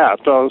wool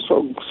hat,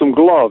 some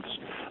gloves,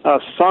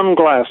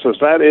 sunglasses.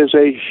 That is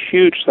a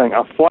huge thing.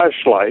 A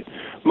flashlight.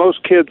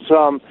 Most kids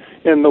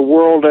in the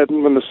world,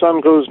 when the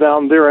sun goes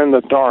down, they're in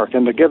the dark,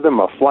 and to give them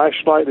a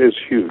flashlight is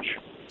huge.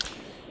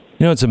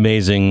 It's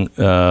amazing.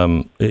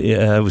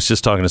 I was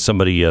just talking to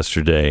somebody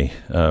yesterday,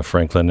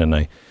 Franklin,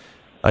 and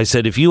I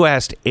said, if you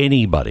asked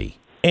anybody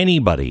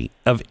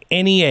of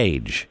any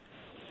age,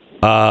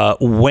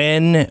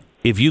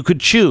 if you could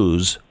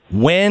choose,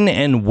 when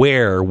and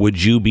where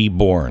would you be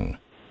born?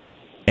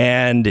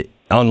 And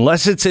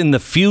unless it's in the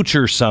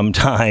future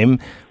sometime,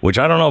 which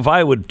I don't know if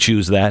I would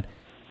choose that,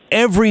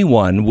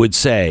 everyone would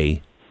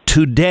say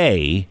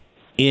today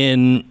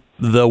in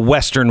the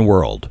Western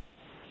world,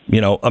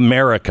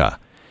 America.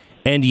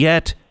 And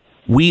yet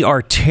we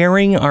are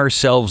tearing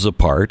ourselves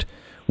apart.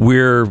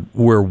 We're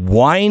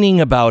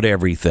whining about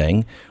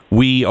everything.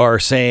 We are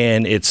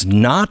saying it's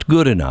not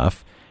good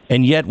enough.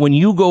 And yet when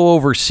you go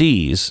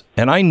overseas,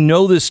 and I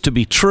know this to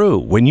be true,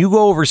 when you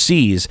go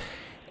overseas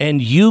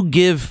and you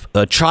give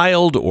a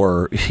child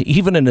or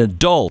even an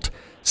adult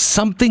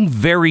something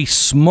very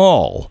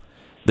small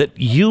that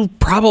you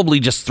probably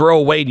just throw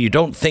away and you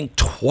don't think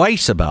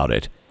twice about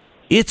it,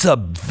 it's a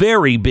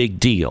very big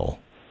deal.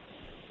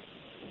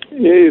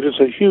 It is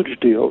a huge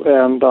deal,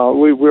 and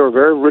we are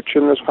very rich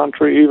in this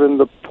country. Even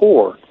the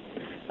poor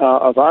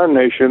of our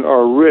nation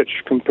are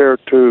rich compared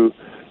to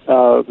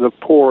the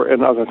poor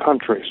in other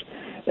countries.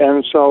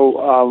 And so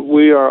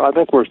I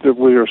think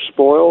we are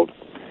spoiled,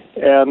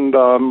 and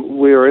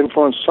we are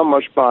influenced so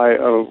much by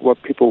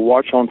what people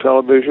watch on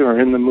television or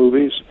in the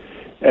movies,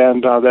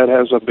 and that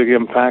has a big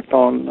impact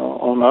on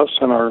us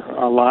and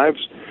our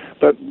lives.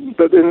 But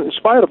in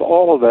spite of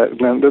all of that,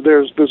 Glenn,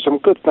 there's some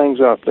good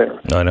things out there.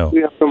 I know.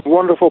 We have some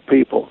wonderful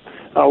people.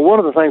 One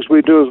of the things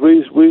we do is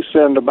we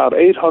send about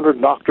 800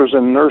 doctors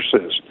and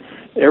nurses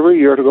every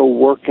year to go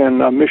work in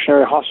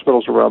missionary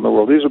hospitals around the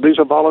world. These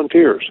are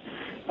volunteers.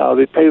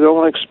 They pay their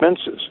own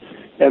expenses,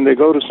 and they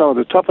go to some of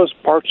the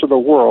toughest parts of the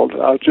world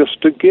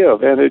just to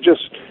give. And it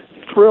just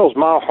thrills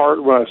my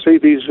heart when I see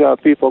these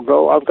people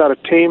go. I've got a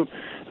team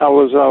I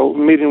was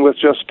meeting with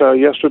just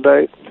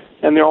yesterday,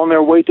 and they're on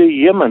their way to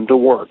Yemen to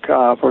work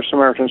for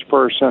Samaritan's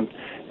Purse, and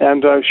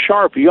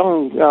sharp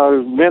young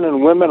men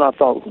and women. I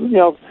thought,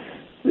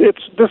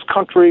 it's this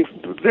country.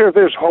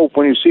 There's hope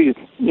when you see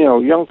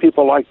young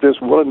people like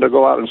this willing to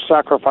go out and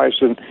sacrifice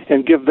and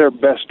give their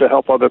best to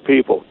help other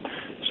people.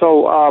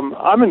 So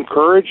I'm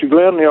encouraged,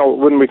 Glenn.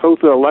 When we go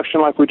through an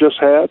election like we just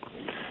had,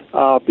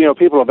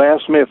 people have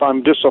asked me if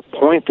I'm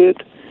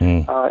disappointed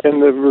in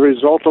the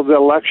result of the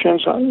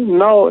elections.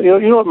 No, you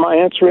know what my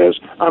answer is?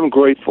 I'm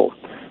grateful.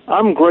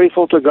 I'm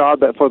grateful to God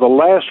that for the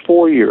last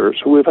 4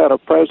 years we've had a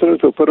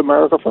president who put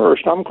America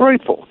first. I'm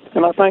grateful,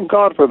 and I thank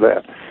God for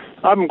that.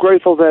 I'm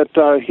grateful that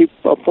he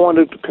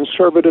appointed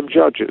conservative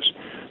judges.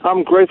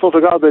 I'm grateful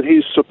to God that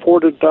he's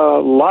supported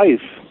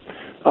life.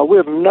 We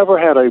have never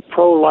had a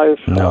pro-life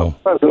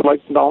president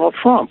like Donald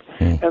Trump.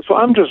 And so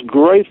I'm just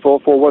grateful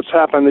for what's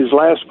happened these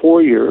last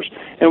 4 years.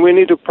 And we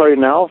need to pray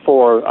now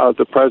for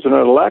the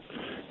president-elect,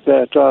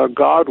 that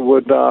God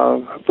would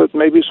put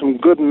maybe some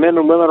good men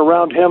and women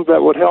around him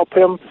that would help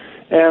him,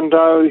 and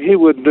he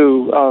would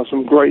do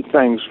some great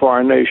things for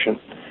our nation.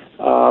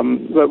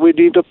 But we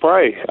need to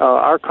pray.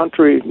 Our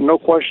country, no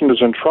question,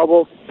 is in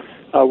trouble.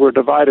 We're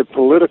divided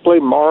politically,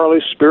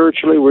 morally,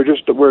 spiritually. We're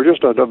just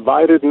a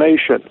divided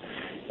nation,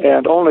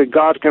 and only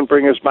God can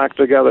bring us back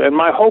together. And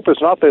my hope is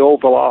not the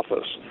Oval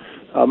Office.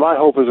 My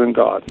hope is in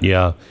God.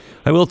 Yeah.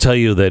 I will tell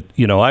you that,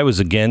 I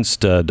was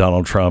against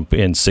Donald Trump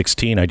in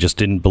 2016. I just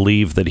didn't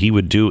believe that he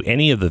would do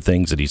any of the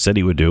things that he said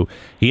he would do.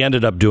 He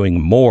ended up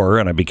doing more,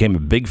 and I became a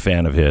big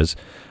fan of his.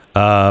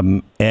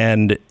 I've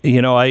been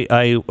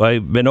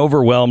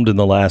overwhelmed in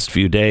the last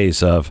few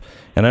days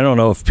and I don't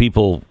know if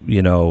people,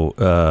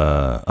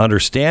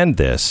 understand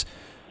this,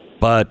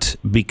 but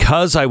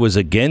because I was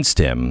against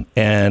him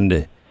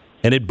and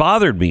it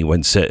bothered me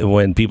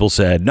when people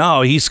said,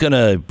 no, he's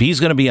gonna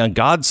be on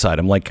God's side.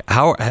 I'm like,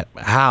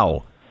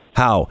 how?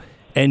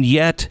 And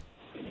yet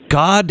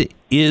God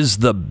is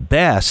the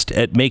best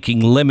at making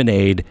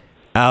lemonade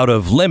out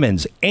of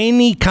lemons.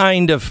 Any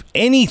kind of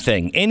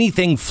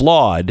anything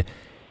flawed,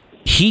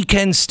 he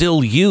can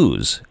still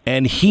use.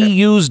 And he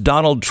used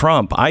Donald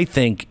Trump, I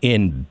think,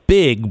 in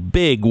big,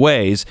 big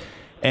ways.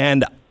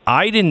 And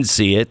I didn't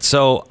see it,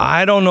 so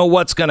I don't know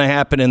what's going to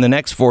happen in the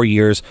next 4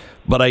 years,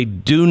 but I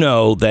do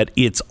know that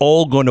it's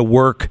all going to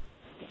work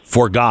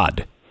for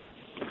God.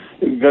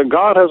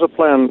 God has a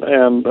plan,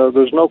 and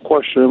there's no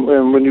question.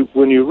 And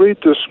when you read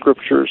the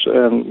scriptures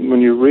and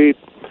when you read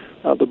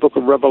the book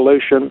of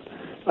Revelation,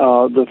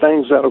 the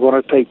things that are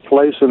going to take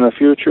place in the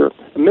future,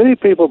 many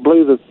people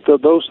believe that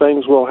those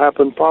things will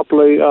happen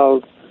probably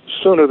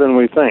sooner than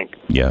we think.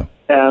 Yeah.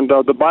 And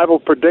the Bible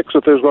predicts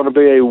that there's going to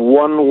be a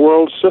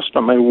one-world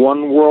system, a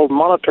one-world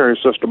monetary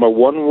system, a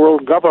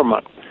one-world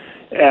government.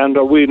 And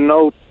we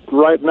know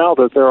right now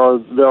that there are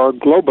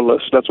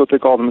globalists. That's what they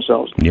call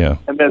themselves. Yeah.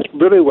 And that's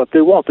really what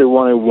they want. They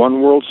want a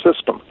one-world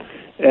system.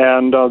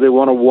 And they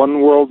want a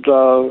one-world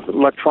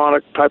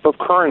electronic type of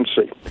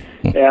currency.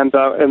 And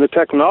the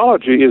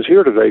technology is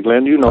here today,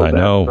 Glenn. You know that.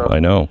 I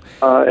know.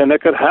 And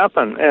it could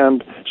happen.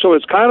 And so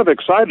it's kind of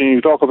exciting. You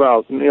talk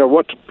about,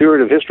 what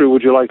period of history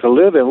would you like to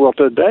live in? Well,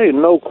 today,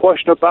 no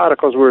question about it,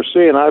 because we're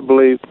seeing, I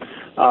believe,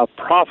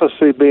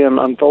 prophecy being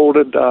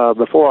unfolded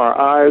before our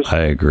eyes. I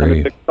agree.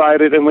 And it's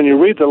excited. And when you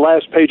read the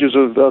last pages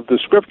of the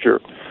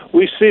Scripture,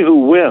 we see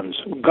who wins.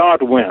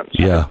 God wins.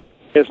 Yeah.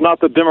 It's not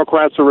the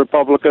Democrats or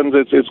Republicans.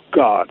 It's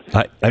God.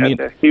 I mean,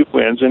 he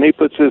wins, and he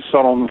puts his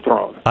son on the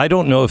throne. I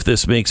don't know if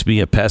this makes me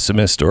a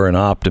pessimist or an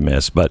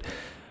optimist, but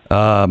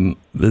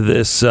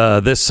this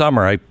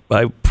summer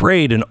I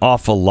prayed an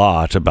awful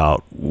lot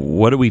about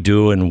what do we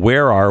do and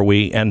where are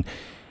we, and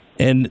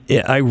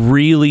I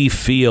really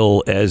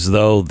feel as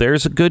though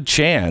there's a good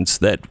chance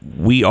that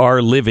we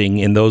are living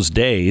in those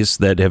days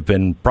that have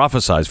been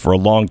prophesied for a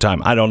long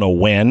time. I don't know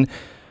when,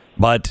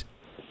 but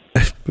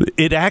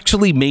it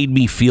actually made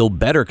me feel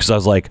better because I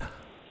was like,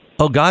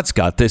 oh, God's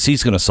got this.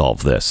 He's going to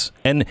solve this.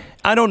 And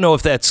I don't know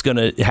if that's going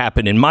to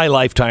happen in my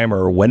lifetime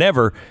or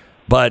whenever,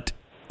 but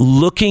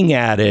looking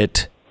at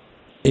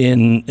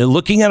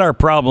our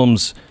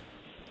problems,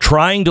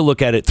 trying to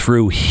look at it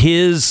through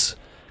his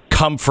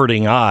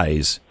comforting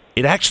eyes,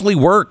 it actually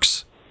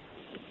works.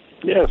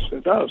 Yes,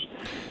 it does.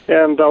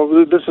 And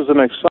this is an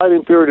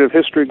exciting period of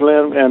history,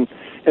 Glenn. And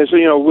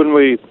so, when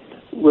we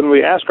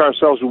ask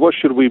ourselves, what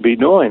should we be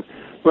doing?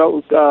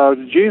 Well,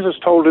 Jesus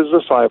told his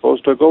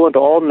disciples to go into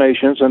all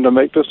nations and to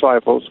make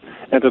disciples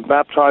and to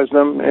baptize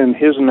them in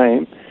his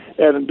name.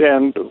 And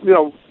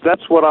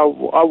that's what I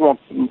want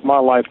my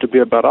life to be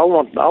about. I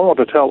want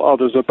to tell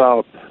others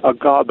about a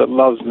God that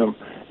loves them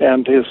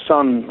and his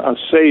Son, a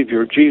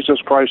Savior, Jesus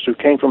Christ, who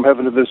came from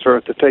heaven to this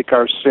earth to take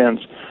our sins.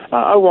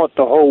 I want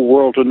the whole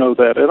world to know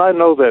that. And I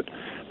know that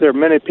there are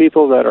many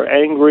people that are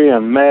angry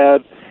and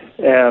mad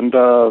and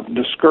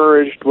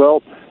discouraged.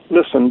 Well,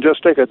 listen,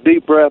 just take a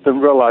deep breath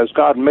and realize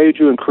God made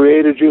you and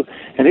created you,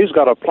 and he's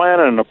got a plan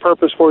and a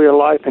purpose for your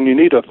life, and you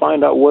need to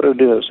find out what it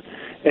is.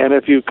 And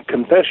if you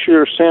confess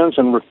your sins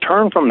and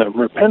return from them,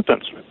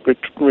 repentance,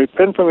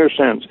 repent from your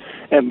sins,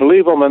 and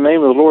believe on the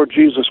name of the Lord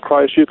Jesus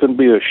Christ, you can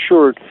be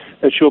assured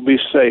that you'll be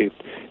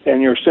saved,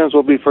 and your sins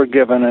will be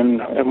forgiven.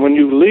 And when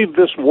you leave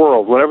this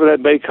world, whenever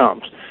that day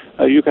comes,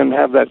 you can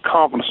have that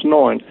confidence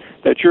knowing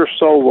that your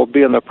soul will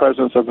be in the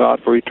presence of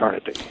God for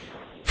eternity.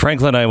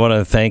 Franklin, I want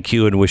to thank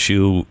you and wish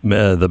you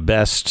the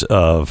best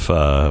of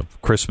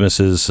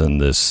Christmases and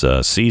this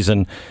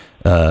season.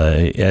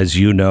 As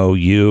you know,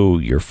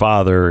 your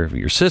father,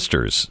 your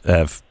sisters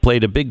have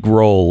played a big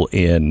role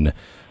in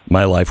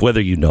my life, whether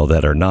you know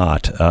that or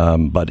not.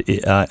 But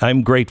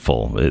I'm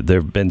grateful. There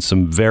have been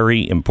some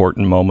very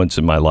important moments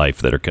in my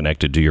life that are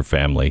connected to your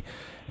family.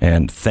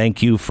 And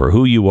thank you for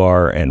who you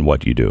are and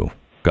what you do.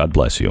 God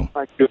bless you.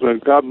 Thank you.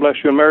 God bless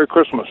you, and Merry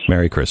Christmas.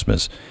 Merry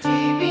Christmas.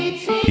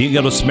 You can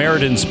go to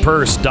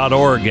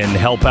Samaritan'sPurse.org and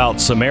help out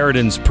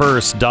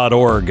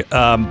Samaritan'sPurse.org.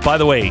 By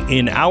the way,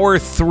 in hour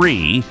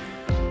 3,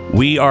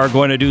 we are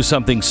going to do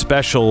something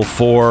special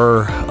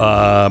for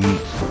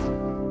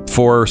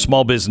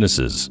small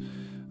businesses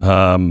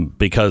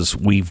because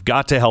we've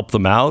got to help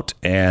them out.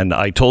 And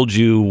I told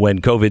you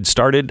when COVID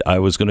started, I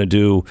was going to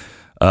do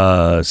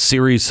a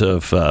series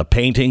of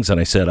paintings, and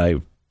I said I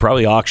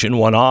probably auction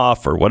one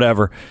off or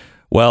whatever.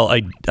 Well,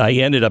 I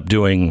ended up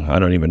doing, I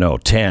don't even know,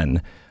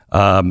 10.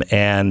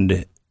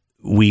 And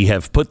we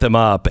have put them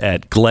up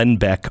at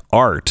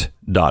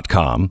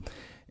glennbeckart.com.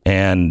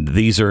 And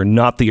these are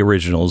not the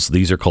originals.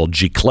 These are called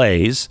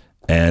giclées.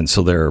 And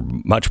so they're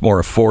much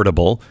more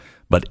affordable.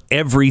 But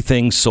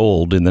everything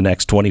sold in the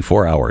next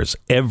 24 hours,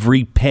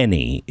 every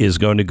penny is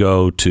going to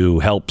go to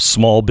help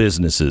small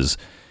businesses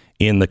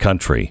in the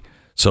country.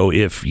 So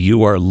if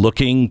you are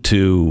looking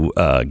to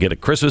get a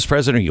Christmas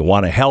present or you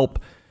want to help,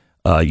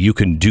 you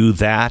can do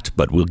that,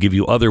 but we'll give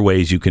you other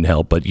ways you can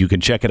help. But you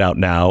can check it out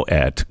now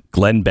at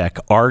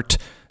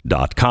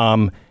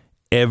glennbeckart.com.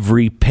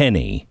 Every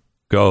penny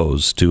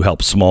goes to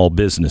help small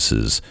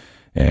businesses,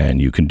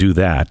 and you can do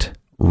that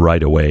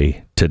right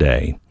away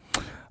today.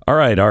 All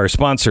right, our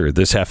sponsor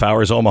this half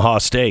hour is Omaha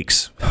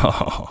Steaks.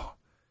 Oh,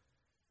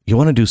 you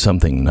want to do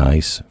something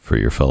nice for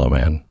your fellow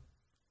man?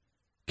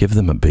 Give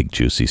them a big,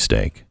 juicy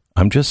steak.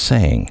 I'm just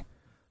saying,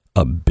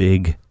 a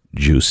big,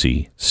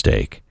 juicy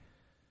steak.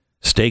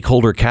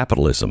 Stakeholder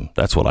capitalism,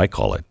 that's what I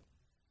call it.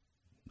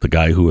 The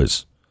guy who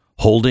is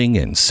holding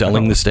and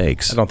selling the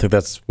steaks. I don't think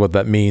that's what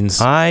that means.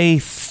 I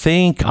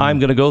think I'm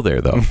going to go there,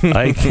 though.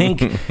 I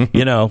think,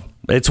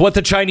 it's what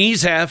the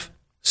Chinese have,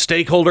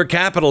 stakeholder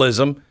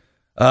capitalism,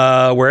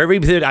 where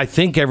I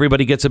think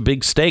everybody gets a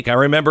big steak. I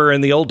remember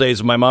in the old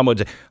days, my mom would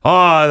say,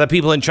 the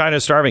people in China are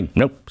starving.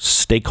 Nope,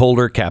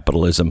 stakeholder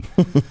capitalism.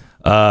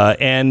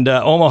 And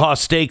Omaha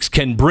Steaks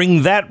can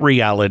bring that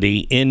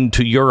reality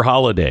into your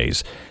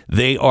holidays.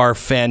 They are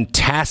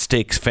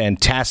fantastic,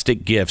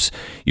 fantastic gifts.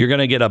 You're going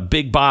to get a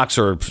big box,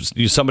 or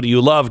somebody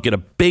you love, get a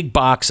big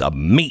box of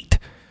meat.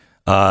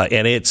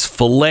 And it's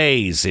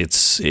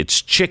fillets,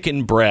 it's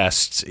chicken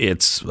breasts,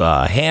 it's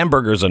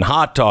hamburgers and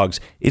hot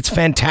dogs. It's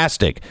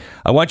fantastic.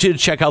 I want you to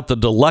check out the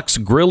Deluxe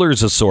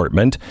Grillers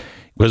assortment.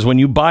 Because when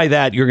you buy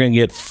that, you're going to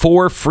get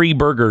 4 free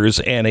burgers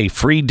and a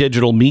free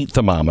digital meat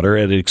thermometer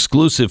at an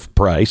exclusive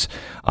price.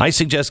 I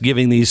suggest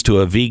giving these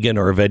to a vegan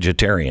or a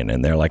vegetarian.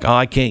 And they're like,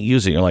 I can't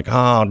use it. You're like,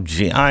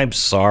 gee, I'm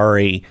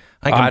sorry.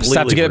 I just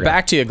have to get it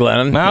back to you,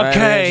 Glenn.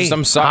 Okay.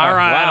 I'm sorry. All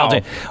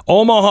right. Wow.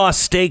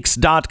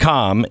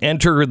 OmahaSteaks.com.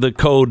 Enter the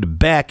code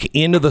BECK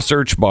into the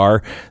search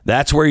bar.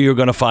 That's where you're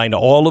going to find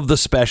all of the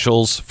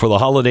specials for the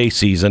holiday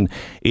season.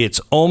 It's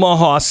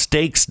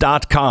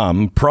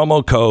OmahaSteaks.com.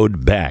 Promo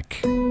code BECK.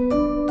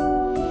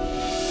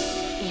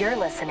 You're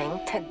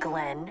listening to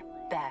Glenn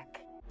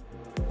Beck.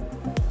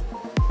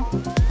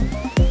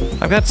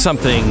 I've got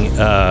something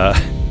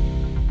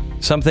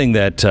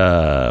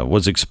that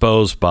was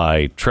exposed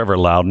by Trevor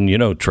Loudon. You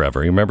know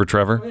Trevor. You remember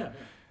Trevor? Oh, yeah.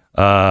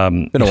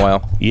 Been a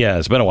while. Yeah,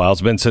 it's been a while.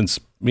 It's been since,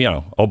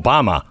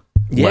 Obama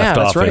left that's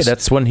office. Right.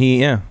 That's when he,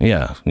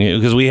 Yeah,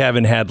 because we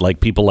haven't had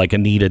people like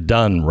Anita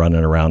Dunn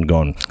running around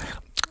going,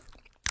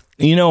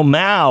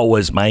 Mao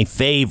was my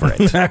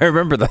favorite. I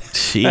remember that.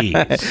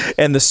 Jeez.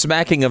 And the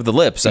smacking of the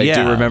lips, I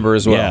do remember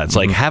as well. Yeah, it's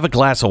like, have a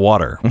glass of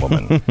water,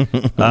 woman.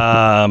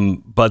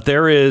 But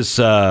there's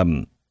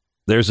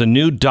a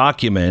new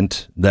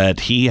document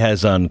that he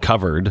has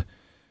uncovered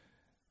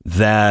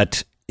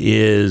that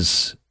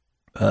is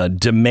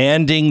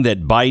demanding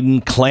that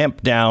Biden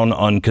clamp down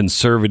on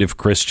conservative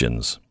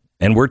Christians.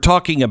 And we're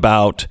talking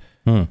about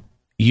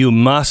you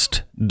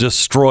must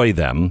destroy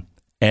them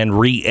and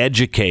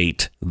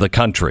re-educate the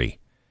country.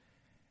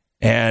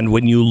 And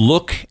when you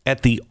look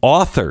at the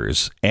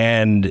authors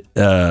and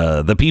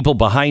the people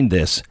behind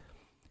this,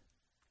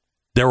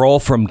 they're all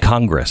from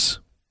Congress.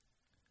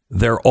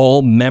 They're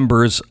all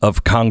members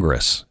of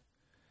Congress.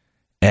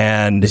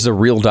 And this is a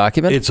real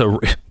document?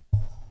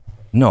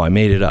 No, I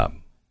made it up.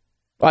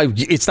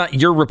 It's not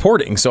your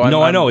reporting, so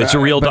I know it's a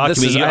real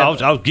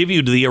document. I'll give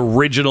you the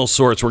original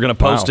source. We're going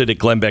to post it at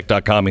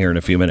glennbeck.com here in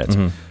a few minutes.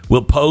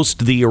 We'll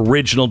post the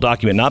original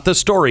document, not the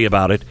story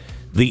about it,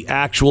 the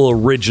actual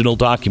original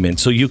document,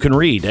 so you can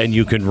read. And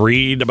you can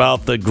read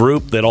about the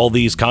group that all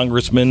these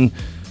congressmen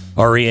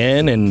are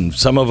in, and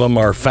some of them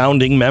are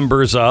founding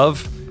members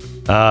of.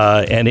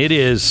 And it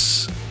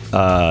is,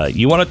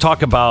 you want to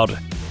talk about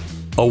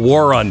a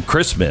war on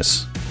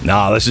Christmas?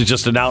 No, this is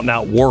just an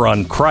out-and-out war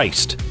on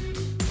Christ.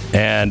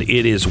 And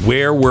it is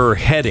where we're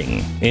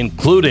heading,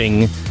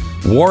 including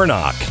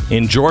Warnock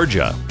in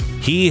Georgia.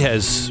 He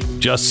has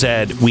just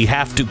said we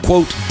have to,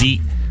 quote,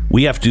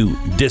 we have to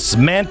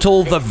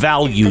dismantle the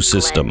value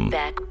system.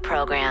 Beck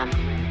program.